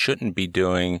know you shouldn't be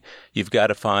doing, you've got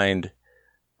to find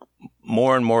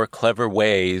more and more clever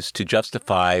ways to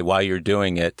justify why you're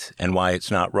doing it and why it's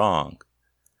not wrong.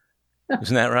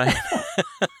 Isn't that right?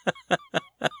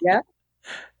 Yeah.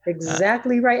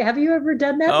 Exactly right. Have you ever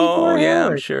done that Oh, before? yeah,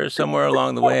 Howard? I'm sure somewhere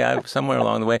along the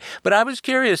way. But I was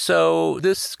curious. So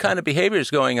this kind of behavior is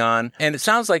going on, and it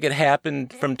sounds like it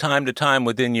happened from time to time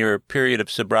within your period of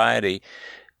sobriety.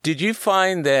 Did you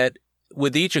find that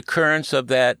with each occurrence of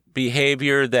that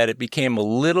behavior that it became a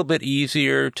little bit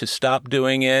easier to stop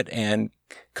doing it and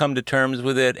come to terms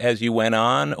with it as you went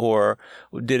on, or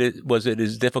was it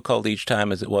as difficult each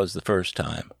time as it was the first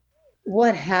time?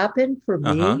 What happened for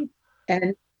me,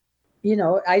 and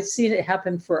I've seen it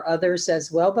happen for others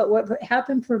as well. But what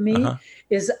happened for me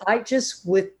is I just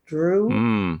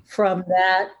withdrew from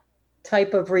that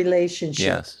type of relationship.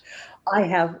 Yes. I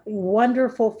have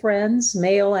wonderful friends,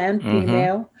 male and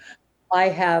female. I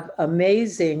have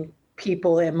amazing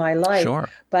people in my life. Sure.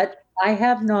 But I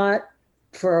have not,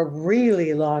 for a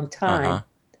really long time,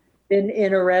 been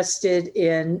interested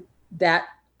in that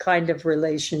kind of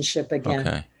relationship again.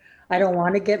 Okay. I don't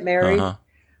want to get married.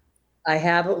 I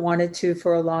haven't wanted to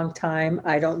for a long time.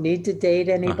 I don't need to date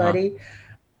anybody.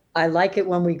 I like it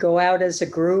when we go out as a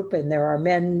group and there are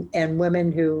men and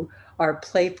women who are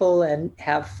playful and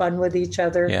have fun with each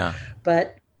other. Yeah.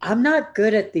 But I'm not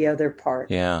good at the other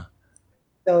part. Yeah.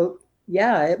 So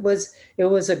yeah, it was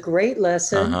a great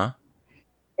lesson.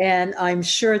 And I'm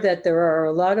sure that there are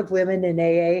a lot of women in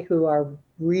AA who are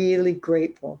really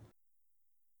grateful.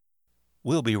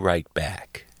 We'll be right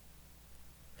back.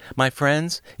 My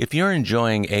friends, if you're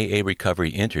enjoying AA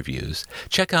Recovery interviews,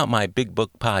 check out my Big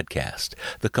Book podcast,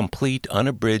 the complete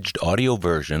unabridged audio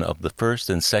version of the first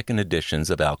and second editions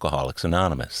of Alcoholics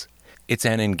Anonymous. It's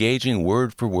an engaging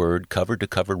word-for-word,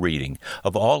 cover-to-cover reading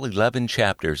of all 11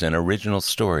 chapters and original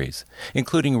stories,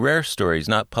 including rare stories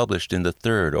not published in the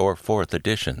third or fourth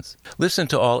editions. Listen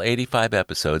to all 85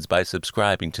 episodes by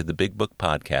subscribing to the Big Book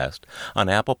podcast on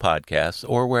Apple Podcasts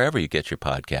or wherever you get your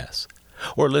podcasts.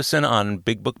 Or listen on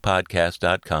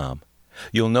BigBookPodcast.com.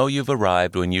 You'll know you've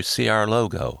arrived when you see our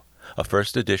logo, a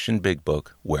first edition Big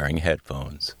Book wearing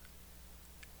headphones.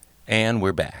 And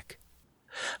we're back.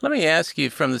 Let me ask you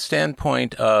from the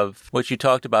standpoint of what you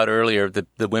talked about earlier,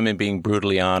 the women being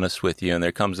brutally honest with you, and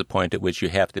there comes a point at which you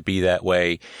have to be that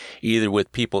way, either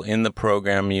with people in the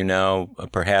program,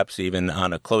 perhaps even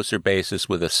on a closer basis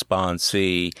with a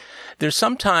sponsee. There's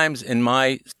sometimes in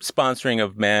my sponsoring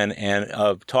of men and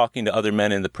of talking to other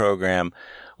men in the program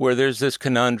where there's this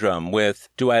conundrum with,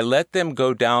 do I let them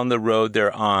go down the road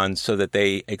they're on so that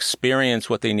they experience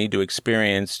what they need to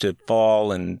experience to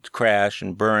fall and crash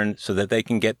and burn so that they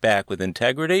can get back with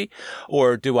integrity?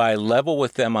 Or do I level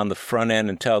with them on the front end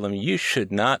and tell them, you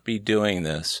should not be doing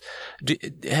this?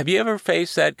 Have you ever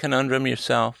faced that conundrum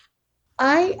yourself?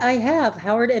 I have,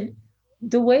 Howard. And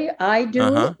the way I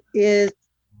do it is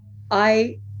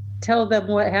I tell them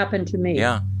what happened to me.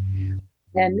 Yeah.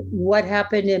 And what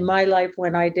happened in my life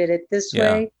when I did it this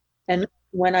way and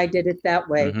when I did it that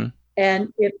way.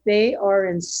 And if they are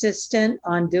insistent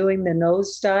on doing the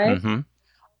nosedive,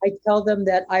 I tell them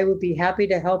that I would be happy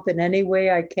to help in any way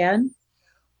I can,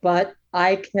 but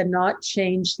I cannot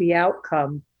change the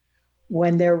outcome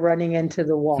when they're running into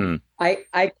the wall.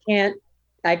 I can't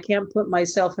put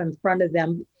myself in front of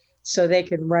them so they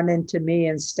can run into me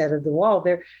instead of the wall.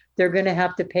 They're going to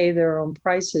have to pay their own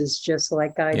prices just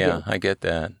like I Yeah, did. I get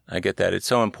that. It's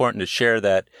so important to share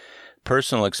that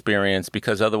personal experience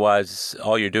because otherwise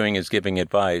all you're doing is giving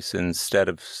advice instead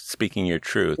of speaking your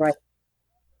truth. Right.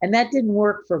 And that didn't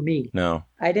work for me. No.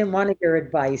 I didn't want to hear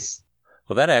advice.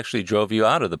 Well, that actually drove you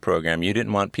out of the program. You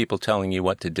didn't want people telling you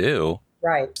what to do.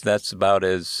 Right. That's about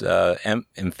as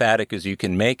emphatic as you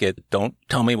can make it. Don't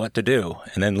tell me what to do,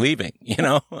 and then leaving,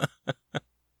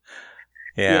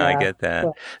 Yeah, I get that.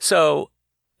 Well, so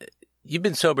you've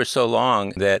been sober so long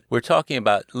that we're talking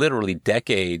about literally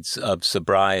decades of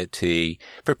sobriety.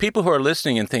 For people who are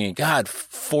listening and thinking, God,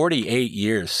 48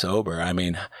 years sober. I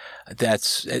mean,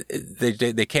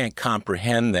 they can't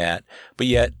comprehend that, but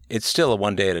yet it's still a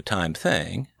one day at a time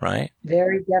thing, right?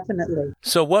 Very definitely.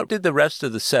 So what did the rest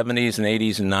of the 70s and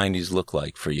 80s and 90s look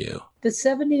like for you? The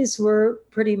 70s were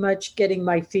pretty much getting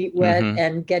my feet wet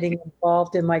and getting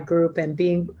involved in my group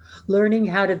and learning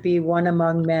how to be one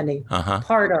among many,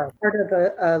 part of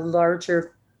a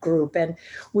larger group. And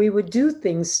we would do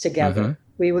things together.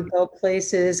 We would go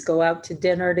places, go out to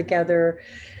dinner together.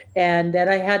 And then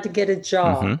I had to get a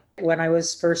job when I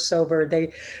was first sober.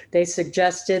 They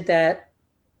suggested that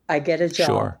I get a job.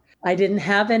 Sure. I didn't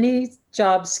have any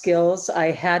job skills.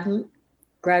 I hadn't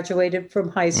graduated from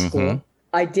high school.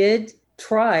 I did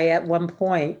try at one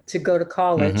point to go to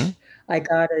college. I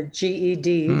got a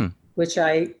GED, which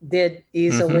I did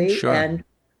easily. Sure. And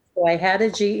so I had a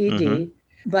GED.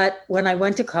 But when I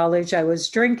went to college, I was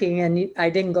drinking and I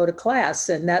didn't go to class.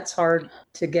 And that's hard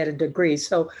to get a degree.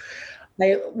 So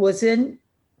I was in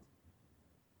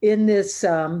this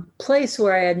place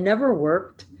where I had never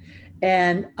worked.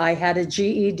 And I had a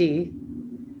GED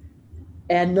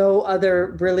and no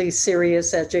other really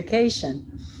serious education.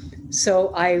 So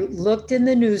I looked in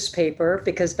the newspaper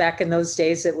because back in those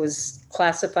days it was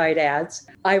classified ads.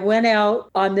 I went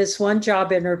out on this one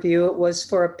job interview. It was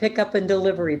for a pickup and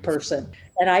delivery person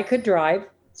and I could drive.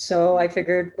 So I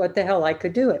figured what the hell, I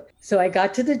could do it. So I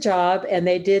got to the job and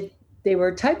they were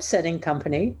a typesetting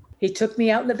company. He took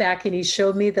me out in the back and he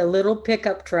showed me the little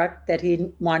pickup truck that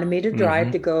he wanted me to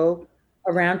drive to go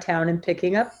around town and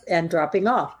picking up and dropping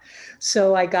off.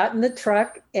 So I got in the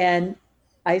truck and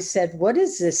I said, what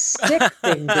is this stick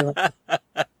thing doing?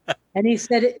 And he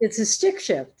said, it's a stick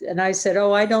shift. And I said,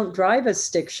 oh, I don't drive a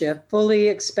stick shift, fully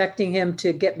expecting him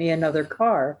to get me another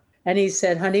car. And he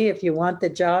said, honey, if you want the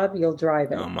job, you'll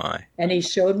drive it. Oh, my. And he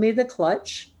showed me the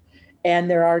clutch. And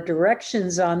there are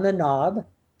directions on the knob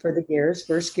for the gears,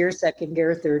 first gear, second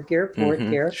gear, third gear, fourth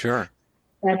gear. Sure.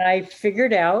 And I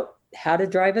figured out how to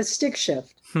drive a stick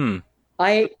shift.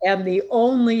 I am the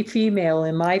only female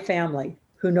in my family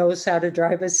who knows how to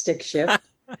drive a stick shift.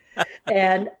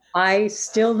 And I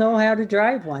still know how to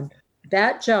drive one.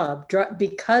 That job,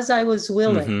 because I was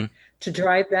willing to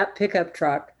drive that pickup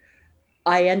truck,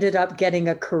 I ended up getting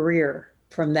a career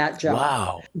from that job.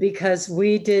 Wow. Because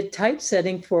we did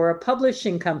typesetting for a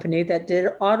publishing company that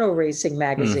did auto racing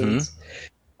magazines.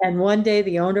 And one day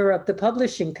the owner of the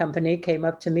publishing company came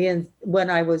up to me and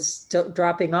when I was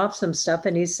dropping off some stuff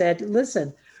and he said,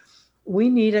 listen, we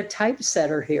need a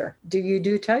typesetter here. Do you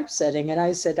do typesetting? And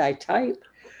I said, I type.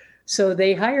 So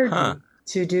they hired me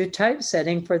to do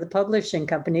typesetting for the publishing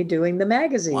company doing the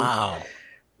magazine. Wow.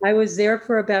 I was there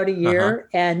for about a year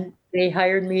and they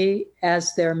hired me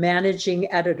as their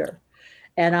managing editor.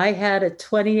 And I had a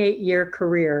 28-year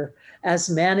career as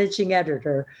managing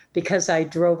editor because I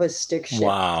drove a stick shift.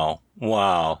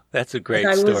 Wow. That's a great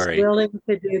story. I was willing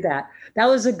to do that. That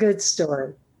was a good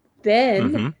story.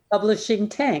 Then publishing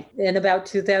tanked in about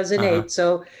 2008.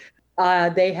 So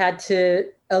they had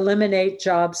to eliminate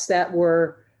jobs that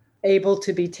were able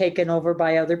to be taken over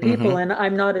by other people. And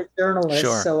I'm not a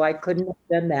journalist, so I couldn't have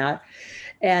done that.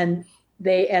 And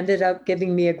they ended up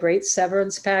giving me a great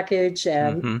severance package.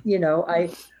 And,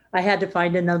 I had to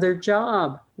find another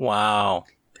job. Wow.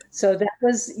 So that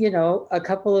was, a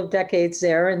couple of decades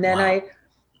there. And then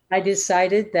I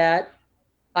decided that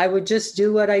I would just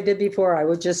do what I did before. I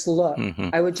would just look.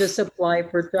 I would just apply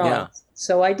for jobs. Yeah.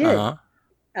 So I did.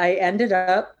 I ended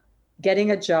up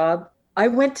getting a job. I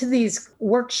went to these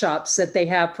workshops that they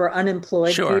have for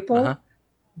unemployed people.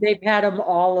 They've had them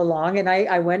all along. And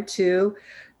I went to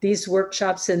these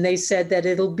workshops and they said that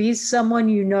it'll be someone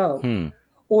you know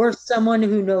or someone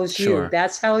who knows you.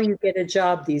 That's how you get a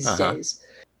job these days.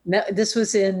 Now, this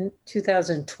was in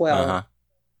 2012.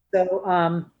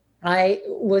 So I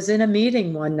was in a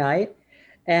meeting one night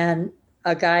and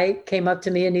a guy came up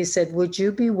to me and he said, would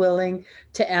you be willing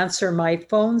to answer my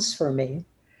phones for me?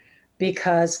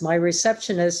 Because my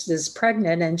receptionist is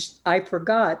pregnant and I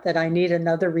forgot that I need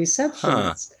another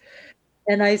receptionist.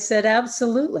 And I said,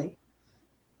 absolutely.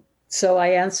 So I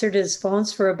answered his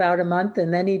phones for about a month,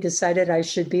 and then he decided I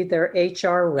should be their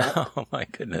HR rep. Oh, my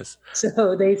goodness.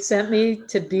 So they sent me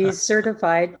to be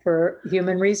certified for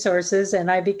human resources,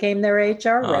 and I became their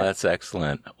HR Oh, rep. that's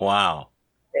excellent. Wow.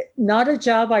 Not a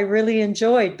job I really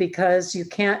enjoyed because you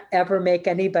can't ever make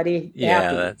anybody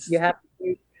happy. You have to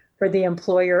be for the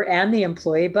employer and the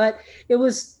employee, but it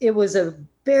was a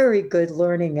very good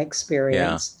learning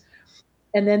experience.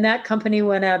 Yeah. And then that company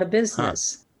went out of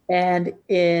business. Huh. And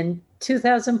in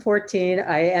 2014,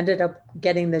 I ended up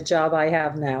getting the job I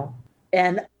have now.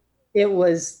 And it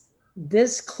was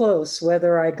this close,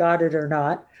 whether I got it or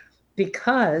not,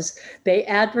 because they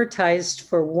advertised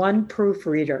for one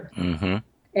proofreader. Mm-hmm.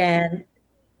 And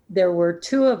there were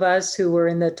two of us who were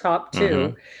in the top two.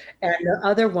 Mm-hmm. And the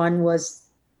other one was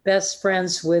best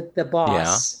friends with the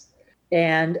boss. Yeah.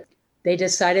 And they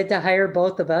decided to hire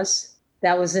both of us.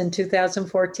 That was in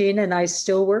 2014, and I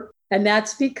still work. And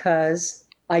that's because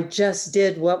I just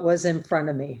did what was in front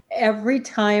of me. Every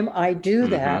time I do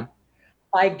that,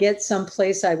 I get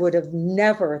someplace I would have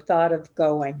never thought of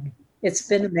going. It's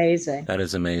been amazing. That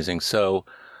is amazing. So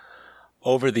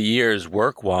over the years,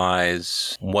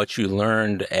 work-wise, what you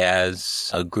learned as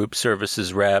a group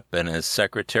services rep and as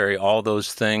secretary, all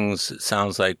those things, it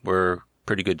sounds like were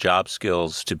pretty good job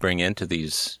skills to bring into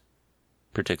these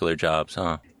particular jobs,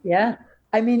 huh? Yeah.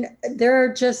 I mean, there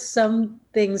are just some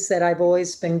things that I've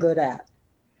always been good at.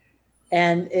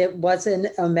 And it wasn't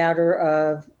a matter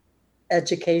of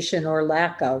education or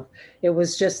lack of. It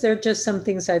was just, there are just some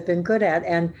things I've been good at.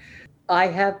 And I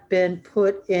have been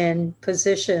put in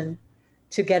position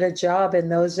to get a job in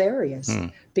those areas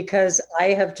because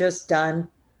I have just done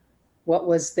what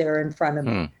was there in front of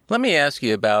me. Let me ask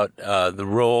you about the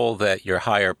role that your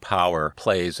higher power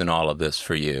plays in all of this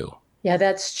for you. Yeah,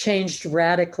 that's changed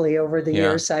radically over the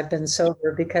years I've been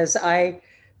sober because I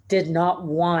did not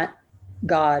want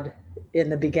God in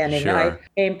the beginning. Sure. I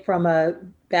came from a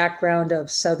background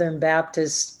of Southern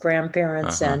Baptist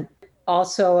grandparents and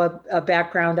also a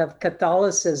background of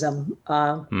Catholicism,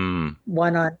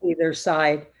 one on either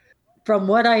side. From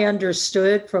what I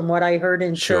understood, from what I heard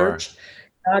in church,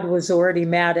 God was already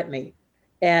mad at me.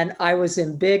 And I was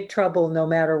in big trouble no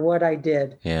matter what I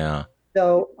did. Yeah.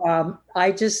 So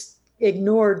I just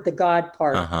ignored the God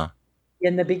part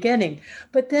in the beginning.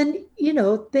 But then,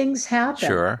 things happen.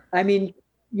 Sure. I mean,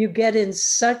 you get in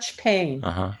such pain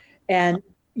and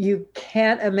you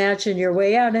can't imagine your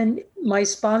way out. And my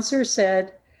sponsor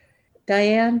said,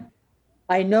 Diane,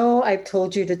 I know I've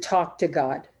told you to talk to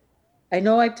God. I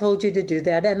know I've told you to do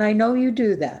that. And I know you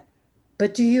do that.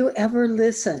 But do you ever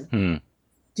listen?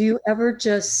 Do you ever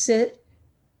just sit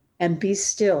and be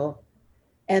still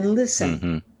and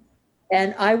listen?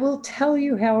 And I will tell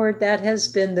you, Howard, that has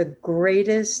been the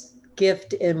greatest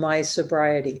gift in my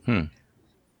sobriety,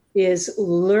 is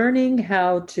learning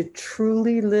how to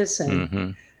truly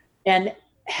listen and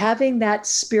having that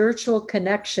spiritual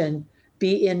connection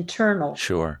be internal.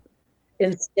 Sure.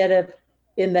 Instead of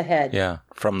in the head. Yeah,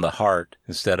 from the heart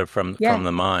instead of from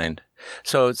the mind.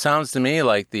 So it sounds to me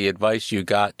like the advice you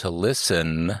got to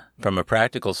listen from a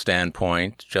practical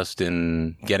standpoint, just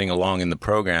in getting along in the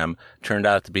program, turned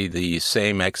out to be the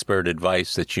same expert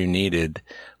advice that you needed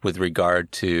with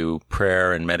regard to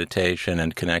prayer and meditation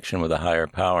and connection with a higher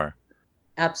power.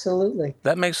 Absolutely.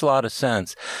 That makes a lot of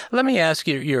sense. Let me ask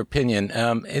you your opinion.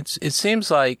 It seems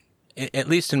like, at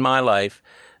least in my life,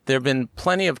 there have been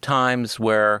plenty of times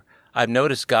where I've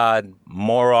noticed God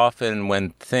more often when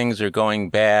things are going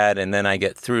bad and then I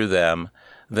get through them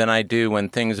than I do when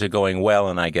things are going well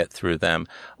and I get through them.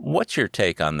 What's your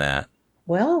take on that?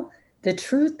 Well, the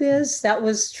truth is that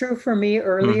was true for me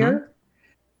earlier,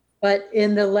 but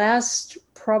in the last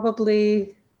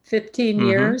probably 15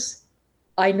 years,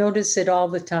 I notice it all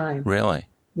the time. Really?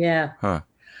 Yeah. Huh.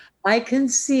 I can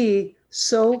see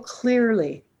so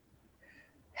clearly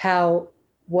how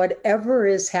whatever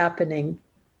is happening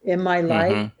in my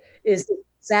life is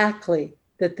exactly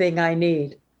the thing I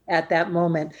need at that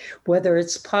moment, whether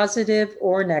it's positive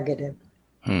or negative.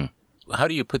 How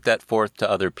do you put that forth to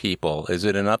other people? Is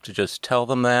it enough to just tell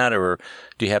them that, or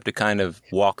do you have to kind of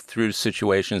walk through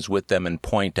situations with them and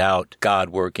point out God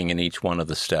working in each one of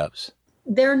the steps?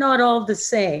 They're not all the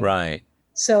same. Right.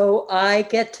 So I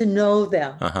get to know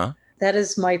them. That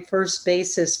is my first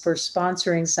basis for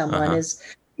sponsoring someone is,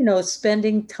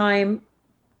 spending time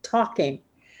talking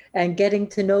and getting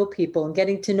to know people and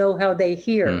getting to know how they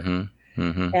hear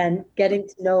and getting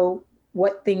to know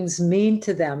what things mean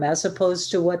to them as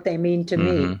opposed to what they mean to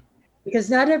me.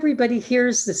 Because not everybody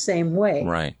hears the same way.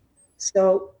 Right.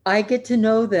 So I get to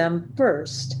know them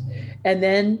first. And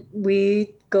then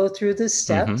we go through the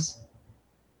steps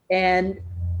and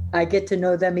I get to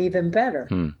know them even better.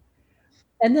 Hmm.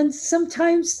 And then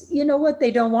sometimes, you know what,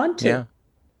 they don't want to. Yeah.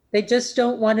 They just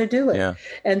don't want to do it. Yeah.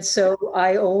 And so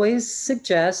I always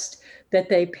suggest that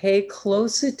they pay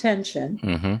close attention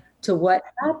Mm-hmm. to what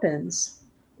happens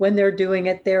when they're doing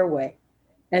it their way.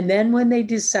 And then when they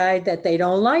decide that they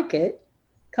don't like it,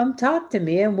 come talk to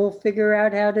me and we'll figure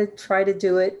out how to try to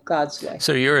do it God's way.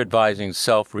 So you're advising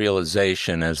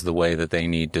self-realization as the way that they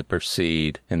need to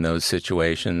proceed in those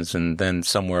situations. And then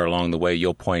somewhere along the way,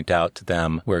 you'll point out to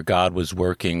them where God was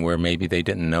working, where maybe they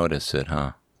didn't notice it,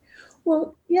 huh?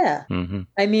 Well, yeah. Mm-hmm.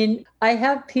 I mean, I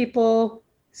have people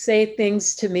say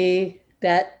things to me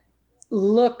that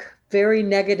look very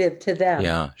negative to them.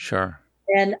 Yeah, sure.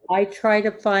 And I try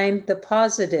to find the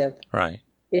positive Right.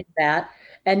 in that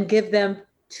and give them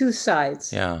two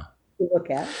sides Yeah. to look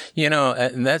at. You know,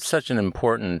 and that's such an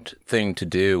important thing to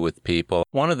do with people.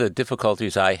 One of the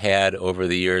difficulties I had over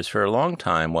the years for a long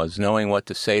time was knowing what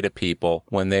to say to people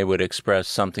when they would express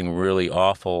something really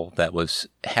awful that was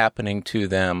happening to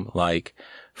them, like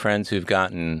friends who've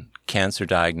gotten cancer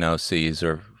diagnoses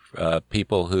or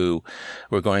people who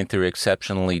were going through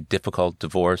exceptionally difficult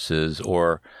divorces,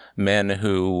 or men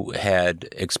who had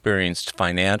experienced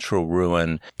financial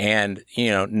ruin, and, you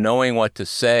know, knowing what to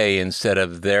say instead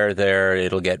of there,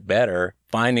 it'll get better,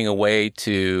 finding a way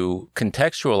to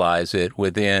contextualize it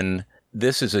within,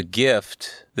 this is a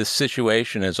gift. This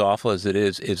situation, as awful as it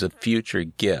is a future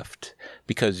gift,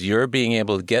 because you're being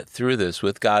able to get through this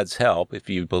with God's help. If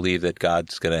you believe that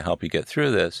God's going to help you get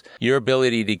through this, your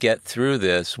ability to get through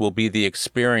this will be the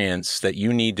experience that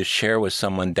you need to share with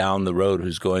someone down the road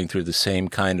who's going through the same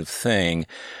kind of thing,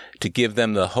 to give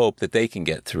them the hope that they can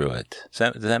get through it.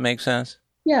 Does that make sense?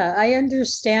 Yeah, I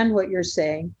understand what you're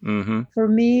saying. Mm-hmm. For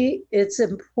me, it's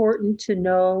important to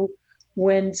know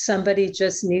when somebody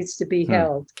just needs to be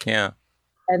held. Yeah.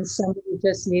 And somebody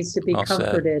just needs to be Well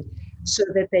comforted so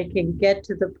that they can get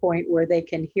to the point where they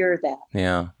can hear that.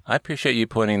 Yeah, I appreciate you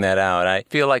pointing that out. I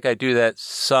feel like I do that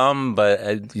some,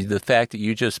 but the fact that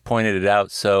you just pointed it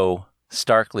out so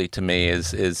starkly to me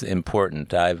is important.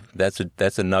 That's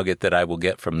a nugget that I will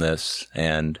get from this.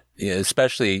 And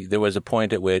especially, there was a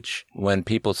point at which when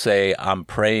people say, I'm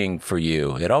praying for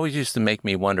you, it always used to make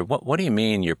me wonder, what do you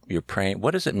mean you're praying?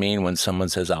 What does it mean when someone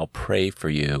says, I'll pray for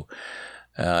you?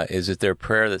 Is it their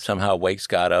prayer that somehow wakes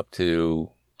God up to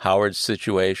Howard's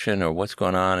situation, or what's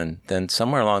going on? And then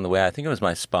somewhere along the way, I think it was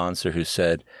my sponsor who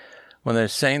said, when they're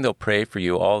saying they'll pray for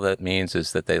you, all that means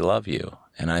is that they love you.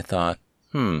 And I thought,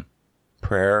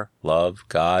 prayer, love,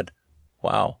 God.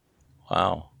 Wow.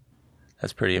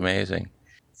 That's pretty amazing.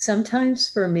 Sometimes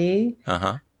for me,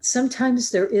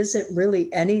 sometimes there isn't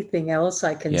really anything else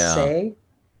I can say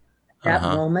at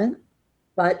that moment,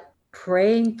 but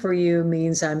praying for you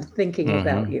means I'm thinking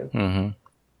about you. Mm-hmm.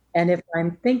 And if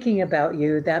I'm thinking about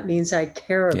you, that means I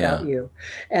care about you.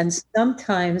 And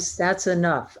sometimes that's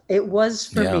enough. It was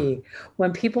for me.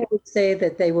 When people would say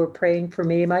that they were praying for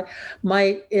me,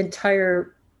 my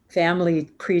entire family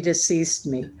predeceased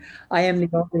me. I am the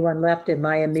only one left in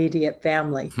my immediate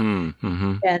family.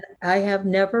 Mm-hmm. And I have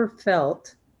never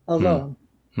felt alone.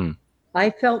 Mm-hmm. I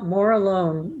felt more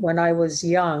alone when I was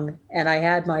young and I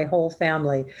had my whole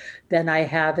family than I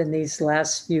have in these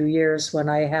last few years when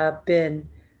I have been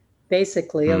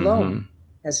basically alone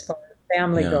as far as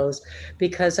family goes,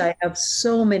 because I have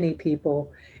so many people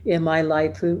in my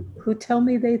life who tell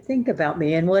me they think about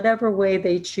me in whatever way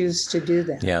they choose to do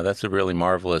that. Yeah, that's a really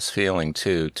marvelous feeling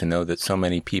too, to know that so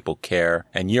many people care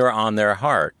and you're on their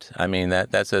heart. I mean,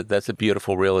 that's a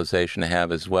beautiful realization to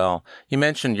have as well. You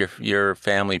mentioned your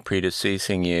family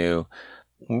predeceasing you.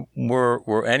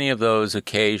 Were any of those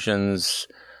occasions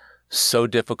so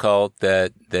difficult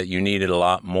that you needed a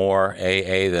lot more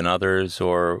AA than others,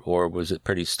 or was it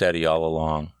pretty steady all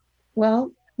along?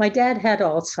 Well, my dad had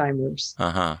Alzheimer's.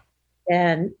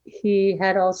 And he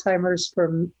had Alzheimer's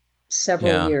for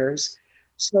several years.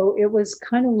 So it was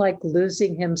kind of like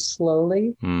losing him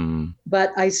slowly.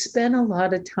 But I spent a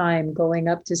lot of time going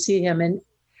up to see him. And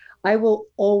I will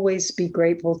always be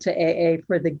grateful to AA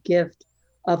for the gift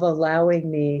of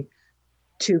allowing me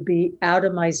to be out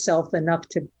of myself enough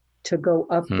to go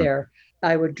up there.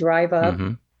 I would drive up,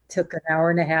 took an hour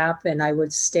and a half, and I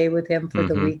would stay with him for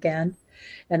the weekend.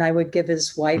 And I would give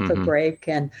his wife a break,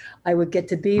 and I would get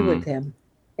to be with him.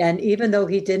 And even though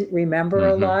he didn't remember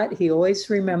a lot, he always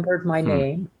remembered my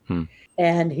name.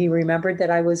 And he remembered that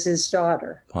I was his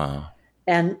daughter. Wow.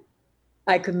 And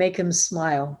I could make him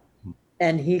smile,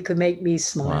 and he could make me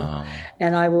smile. Wow.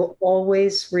 And I will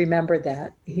always remember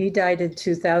that. He died in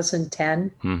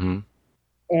 2010.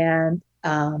 And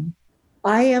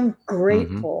I am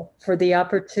grateful for the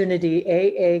opportunity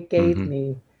AA gave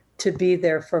me to be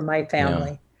there for my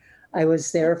family. I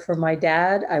was there for my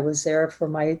dad. I was there for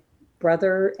my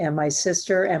brother and my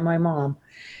sister and my mom.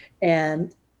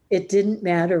 And it didn't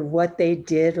matter what they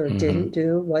did or didn't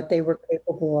do, what they were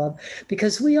capable of,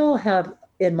 because we all have,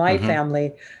 in my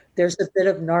family, there's a bit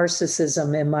of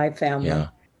narcissism in my family. Yeah.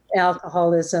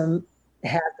 Alcoholism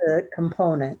had a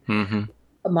component.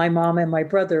 My mom and my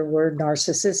brother were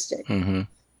narcissistic,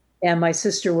 and my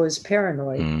sister was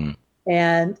paranoid.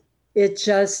 And it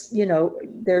just,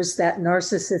 there's that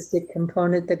narcissistic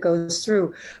component that goes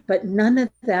through. But none of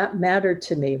that mattered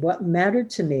to me. What mattered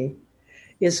to me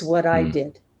is what I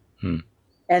did.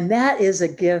 And that is a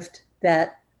gift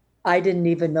that I didn't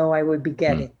even know I would be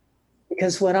getting.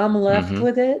 Because when I'm left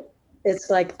with it, it's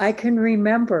like I can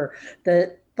remember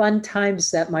the fun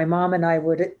times that my mom and I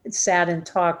would sat and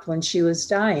talked when she was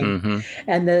dying,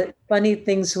 and the funny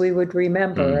things we would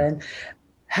remember, and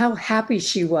how happy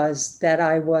she was that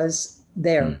I was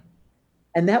there.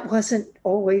 And that wasn't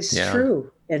always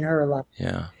true in her life.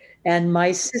 Yeah. And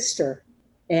my sister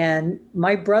and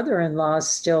my brother-in-law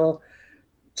still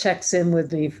checks in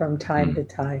with me from time to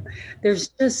time. There's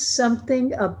just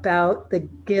something about the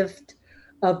gift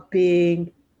of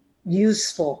being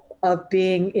useful, of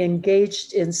being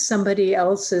engaged in somebody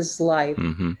else's life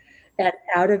and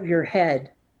out of your head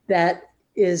that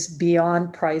is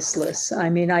beyond priceless. I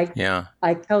mean, I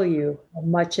tell you how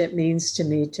much it means to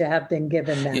me to have been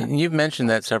given that. You've mentioned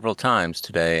that several times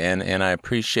today, and I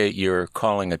appreciate your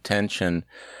calling attention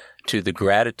to the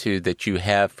gratitude that you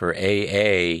have for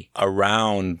AA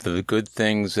around the good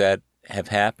things that have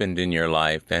happened in your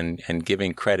life, and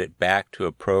giving credit back to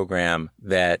a program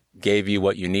that gave you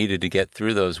what you needed to get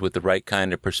through those with the right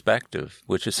kind of perspective,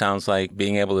 which it sounds like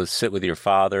being able to sit with your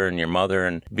father and your mother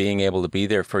and being able to be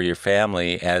there for your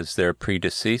family as they're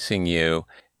predeceasing you,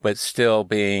 but still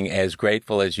being as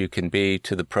grateful as you can be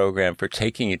to the program for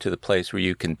taking you to the place where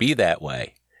you can be that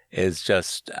way. Is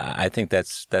just, I think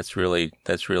that's really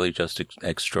just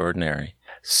extraordinary.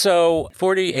 So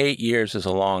 48 years is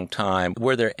a long time.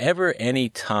 Were there ever any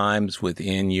times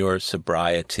within your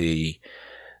sobriety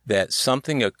that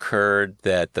something occurred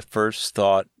that the first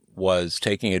thought was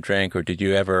taking a drink, or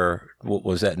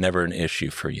was that never an issue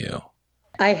for you?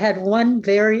 I had one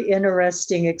very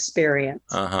interesting experience.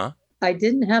 I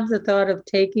didn't have the thought of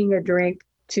taking a drink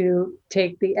to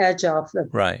take the edge off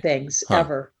of things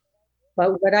ever.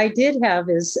 But what I did have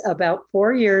is about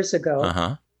 4 years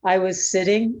ago, I was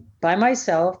sitting by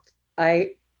myself.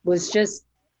 I was just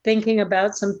thinking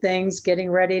about some things, getting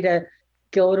ready to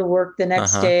go to work the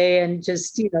next day, and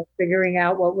just, figuring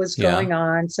out what was going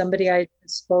on, somebody I'd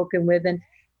spoken with. And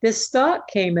this thought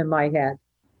came in my head,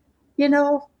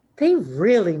 they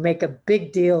really make a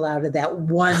big deal out of that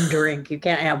one drink. You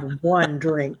can't have one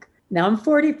drink. Now, I'm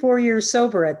 44 years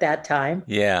sober at that time.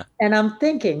 Yeah. And I'm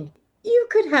thinking, you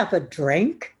could have a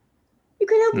drink. You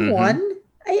could have one.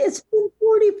 It's been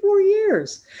 44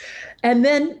 years. And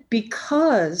then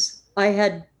because I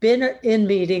had been in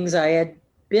meetings, I had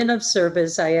been of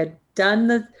service, I had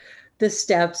done the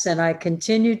steps, and I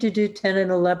continued to do 10 and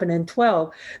 11 and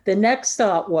 12, the next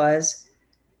thought was,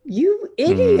 you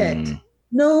idiot.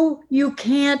 No, you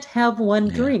can't have one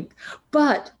drink.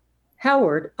 But,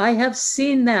 Howard, I have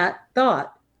seen that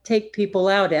thought take people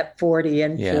out at 40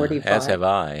 and 45. As have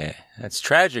I. It's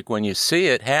tragic when you see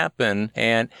it happen.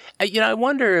 And, I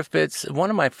wonder if it's, one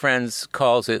of my friends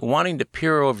calls it wanting to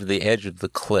peer over the edge of the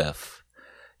cliff.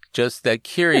 Just that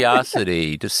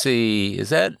curiosity to see, is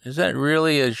that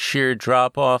really a sheer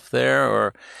drop off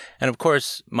there? And of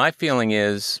course, my feeling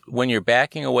is when you're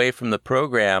backing away from the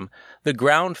program, the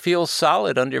ground feels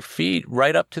solid under your feet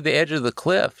right up to the edge of the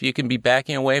cliff. You can be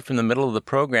backing away from the middle of the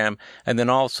program, and then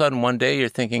all of a sudden one day you're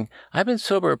thinking, I've been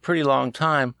sober a pretty long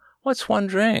time. What's one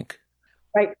drink?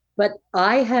 Right. But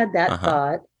I had that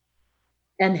thought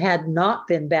and had not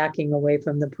been backing away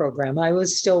from the program. I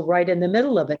was still right in the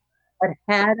middle of it. But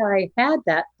had I had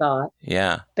that thought,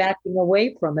 backing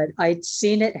away from it, I'd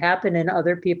seen it happen in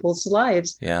other people's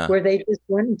lives where they just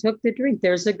went and took the drink.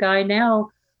 There's a guy now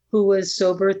who was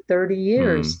sober 30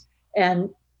 years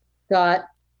and thought,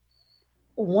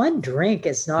 one drink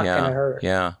is not going to hurt.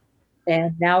 Yeah.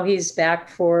 And now he's back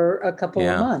for a couple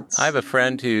of months. I have a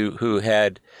friend who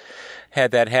had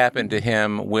that happen to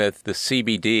him with the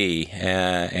CBD,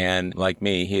 and like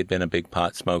me, he had been a big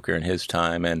pot smoker in his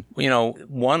time. And,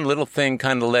 one little thing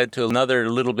kind of led to another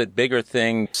little bit bigger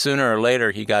thing. Sooner or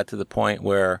later, he got to the point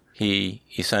where he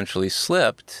essentially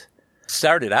slipped.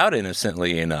 Started out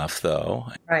innocently enough, though.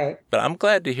 Right. But I'm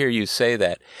glad to hear you say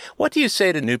that. What do you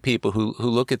say to new people who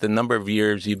look at the number of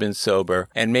years you've been sober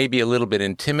and may be a little bit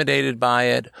intimidated by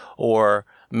it, or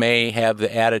may have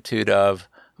the attitude of,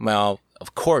 well,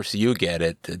 of course you get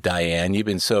it, Diane. You've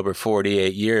been sober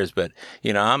 48 years, but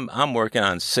I'm working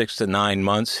on 6 to 9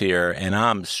 months here, and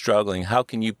I'm struggling. How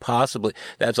can you possibly?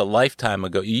 That's a lifetime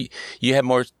ago. You have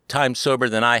more time sober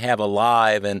than I have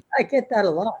alive, and I get that a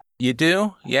lot. You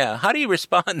do? Yeah. How do you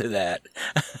respond to that?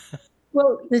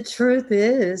 Well, the truth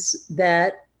is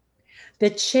that the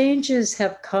changes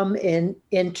have come in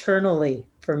internally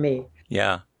for me.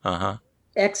 Yeah. Uh-huh.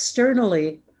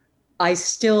 Externally, I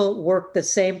still work the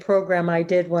same program I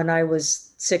did when I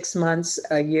was 6 months,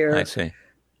 a year, I see.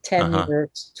 10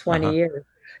 years, 20 years.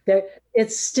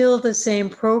 It's still the same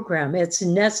program. It's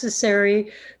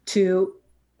necessary to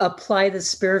apply the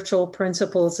spiritual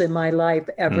principles in my life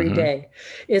every day.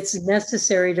 It's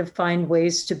necessary to find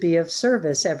ways to be of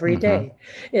service every day.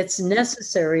 It's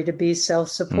necessary to be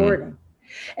self-supporting.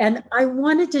 And I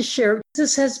wanted to share,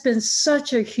 this has been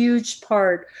such a huge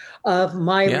part of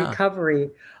my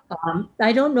recovery.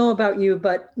 I don't know about you,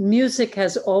 but music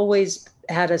has always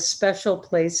had a special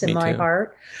place in my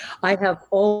heart. I have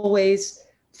always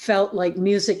felt like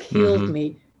music healed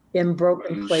me in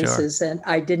broken places, and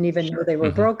I didn't even know they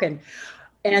were broken.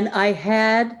 And I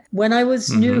had, when I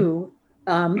was new,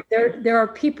 there are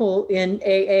people in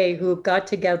AA who got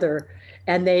together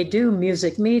and they do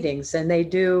music meetings and they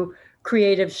do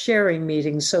creative sharing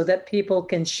meetings so that people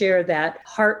can share that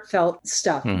heartfelt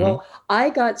stuff. Well, I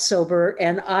got sober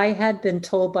and I had been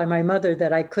told by my mother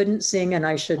that I couldn't sing and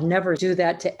I should never do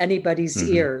that to anybody's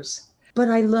ears. But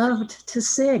I loved to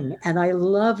sing and I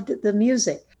loved the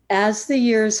music. As the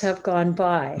years have gone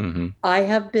by, I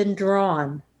have been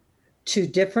drawn to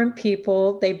different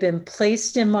people. They've been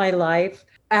placed in my life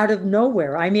out of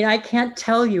nowhere. I mean, I can't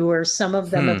tell you where some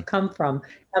of them have come from,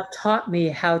 have taught me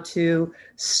how to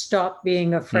stop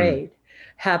being afraid,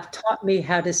 have taught me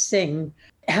how to sing,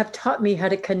 have taught me how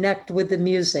to connect with the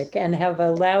music, and have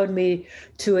allowed me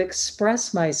to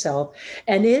express myself.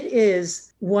 And it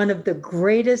is one of the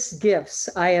greatest gifts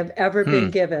I have ever been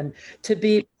given, to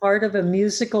be part of a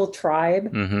musical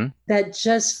tribe that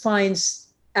just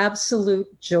finds absolute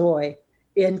joy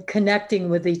in connecting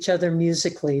with each other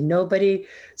musically. Nobody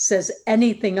says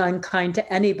anything unkind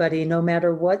to anybody, no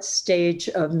matter what stage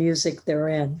of music they're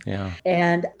in. Yeah.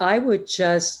 And I would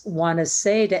just want to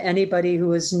say to anybody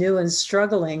who is new and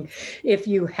struggling, if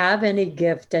you have any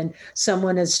gift and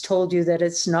someone has told you that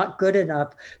it's not good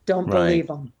enough, don't believe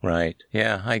them. Right.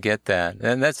 Yeah, I get that.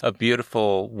 And that's a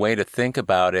beautiful way to think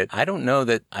about it. I don't know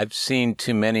that I've seen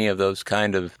too many of those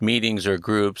kind of meetings or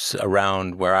groups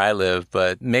around where I live,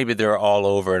 but maybe they're all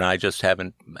over and I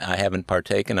haven't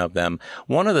partaken of them.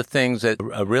 One of the things a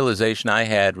realization I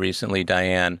had recently,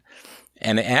 Diane,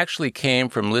 and it actually came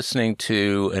from listening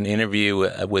to an interview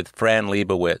with Fran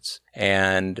Lebowitz.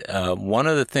 And one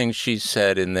of the things she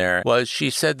said in there was she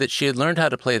said that she had learned how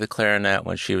to play the clarinet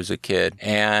when she was a kid.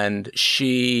 And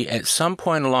she, at some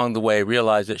point along the way,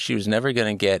 realized that she was never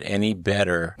going to get any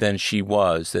better than she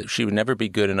was, that she would never be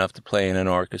good enough to play in an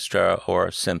orchestra or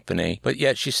a symphony. But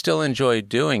yet she still enjoyed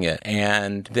doing it.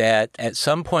 And that at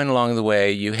some point along the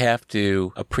way, you have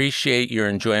to appreciate your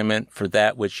enjoyment for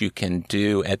that which you can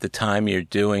do at the time you're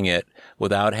doing it,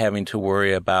 without having to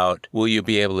worry about, will you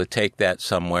be able to take that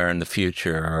somewhere in the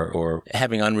future, or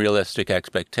having unrealistic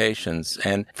expectations.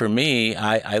 And for me,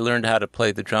 I learned how to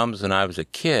play the drums when I was a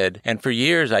kid. And for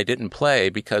years, I didn't play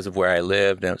because of where I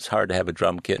lived. And it's hard to have a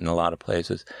drum kit in a lot of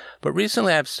places. But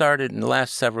recently, in the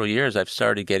last several years, I've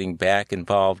started getting back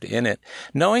involved in it,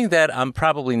 knowing that I'm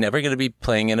probably never going to be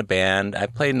playing in a band.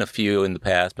 I've played in a few in the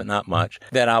past, but not much.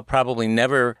 That I'll probably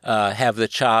never have the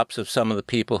chops of some of the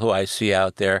people who I see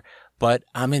out there. But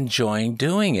I'm enjoying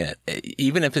doing it.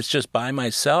 Even if it's just by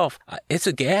myself, it's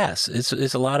a gas. It's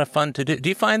a lot of fun to do. Do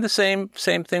you find the same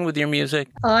thing with your music?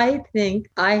 I think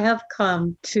I have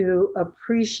come to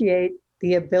appreciate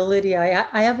the ability.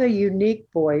 I have a unique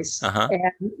voice,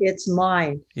 and it's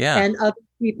mine. Yeah. And other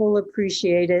people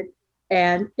appreciate it.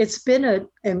 And it's been an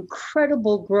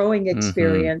incredible growing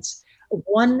experience.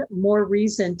 One more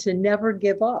reason to never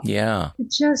give up. Yeah.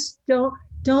 Just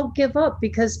don't give up,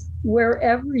 because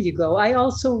wherever you go, I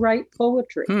also write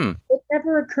poetry. It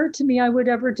never occurred to me I would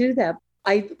ever do that.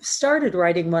 I started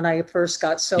writing when I first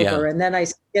got sober, and then I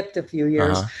skipped a few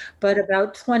years. But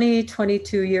about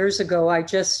 22 years ago, I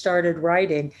just started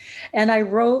writing, and I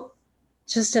wrote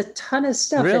just a ton of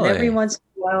stuff. Really? And every once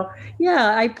in a while,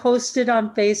 I post it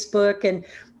on Facebook, and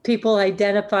people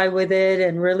identify with it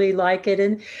and really like it.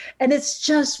 And it's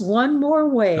just one more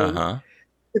way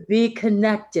to be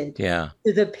connected to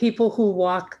the people who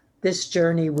walk this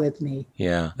journey with me.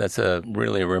 Yeah, that's a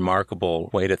really remarkable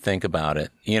way to think about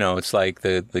it. It's like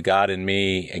the God in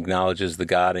me acknowledges the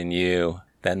God in you,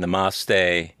 that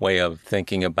namaste way of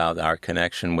thinking about our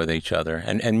connection with each other.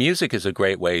 And music is a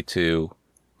great way to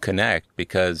connect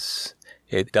because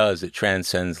it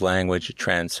transcends language. It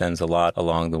transcends a lot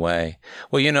along the way.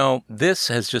 Well, this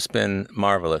has just been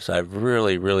marvelous. I've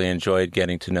really, really enjoyed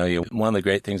getting to know you. One of the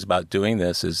great things about doing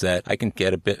this is that I can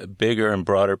get a bit bigger and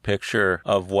broader picture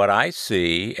of what I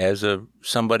see as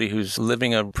somebody who's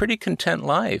living a pretty content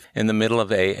life in the middle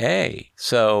of AA.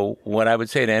 So what I would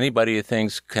say to anybody who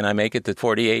thinks, can I make it to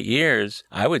 48 years?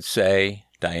 I would say,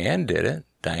 Diane did it.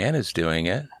 Diane is doing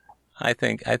it. I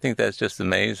think that's just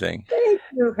amazing. Thank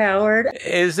you, Howard.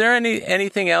 Is there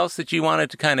anything else that you wanted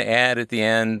to kind of add at the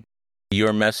end?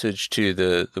 Your message to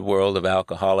the world of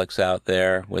alcoholics out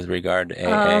there with regard to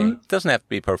AA? It doesn't have to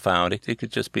be profound. It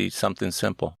could just be something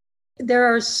simple. There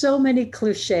are so many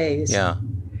cliches. Yeah.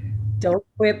 Don't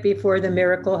quit before the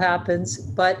miracle happens.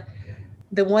 But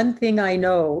the one thing I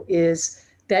know is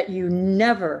that you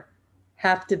never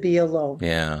have to be alone.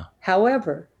 Yeah.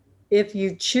 However, if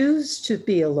you choose to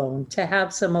be alone, to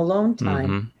have some alone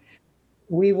time,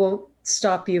 we won't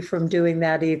stop you from doing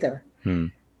that either.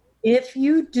 If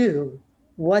you do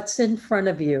what's in front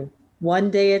of you one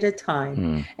day at a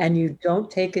time and you don't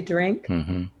take a drink,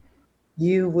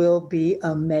 you will be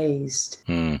amazed.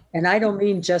 And I don't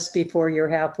mean just before you're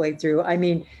halfway through. I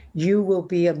mean, you will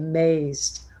be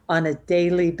amazed on a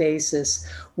daily basis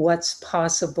what's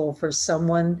possible for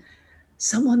someone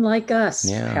like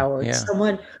us, Howard,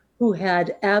 someone who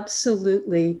had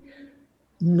absolutely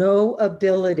no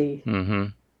ability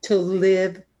to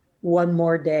live one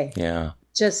more day. Yeah.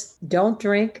 Just don't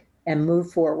drink and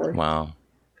move forward. Wow.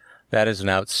 That is an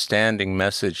outstanding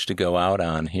message to go out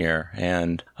on here.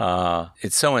 And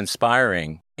it's so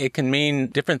inspiring. It can mean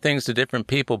different things to different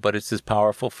people, but it's as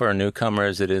powerful for a newcomer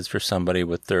as it is for somebody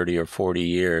with 30 or 40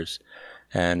 years.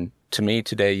 And to me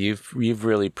today, you've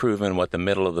really proven what the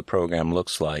middle of the program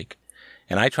looks like.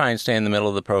 And I try and stay in the middle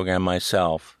of the program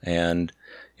myself. And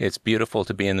it's beautiful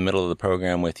to be in the middle of the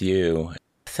program with you.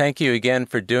 Thank you again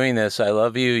for doing this. I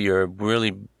love you. You're a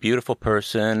really beautiful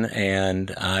person.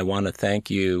 And I want to thank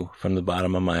you from the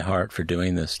bottom of my heart for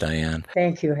doing this, Diane.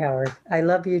 Thank you, Howard. I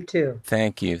love you too.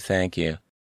 Thank you. Thank you.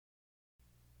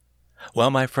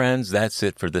 Well, my friends, that's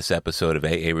it for this episode of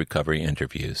AA Recovery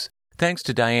Interviews. Thanks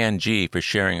to Diane G. for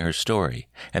sharing her story.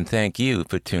 And thank you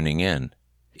for tuning in.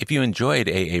 If you enjoyed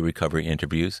AA Recovery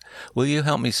Interviews, will you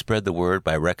help me spread the word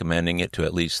by recommending it to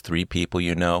at least 3 people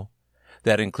you know?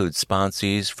 That includes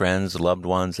sponsees, friends, loved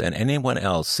ones, and anyone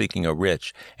else seeking a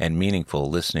rich and meaningful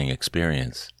listening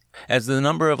experience. As the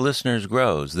number of listeners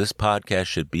grows, this podcast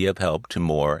should be of help to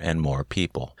more and more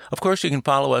people. Of course, you can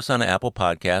follow us on Apple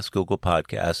Podcasts, Google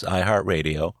Podcasts,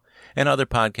 iHeartRadio, and other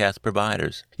podcast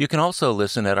providers. You can also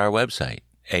listen at our website,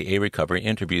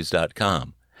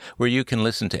 aarecoveryinterviews.com, where you can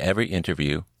listen to every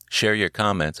interview, share your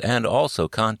comments, and also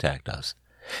contact us.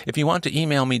 If you want to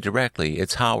email me directly,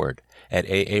 it's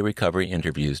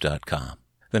howard@aarecoveryinterviews.com.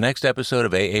 The next episode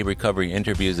of AA Recovery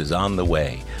Interviews is on the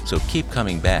way, so keep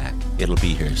coming back. It'll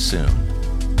be here soon.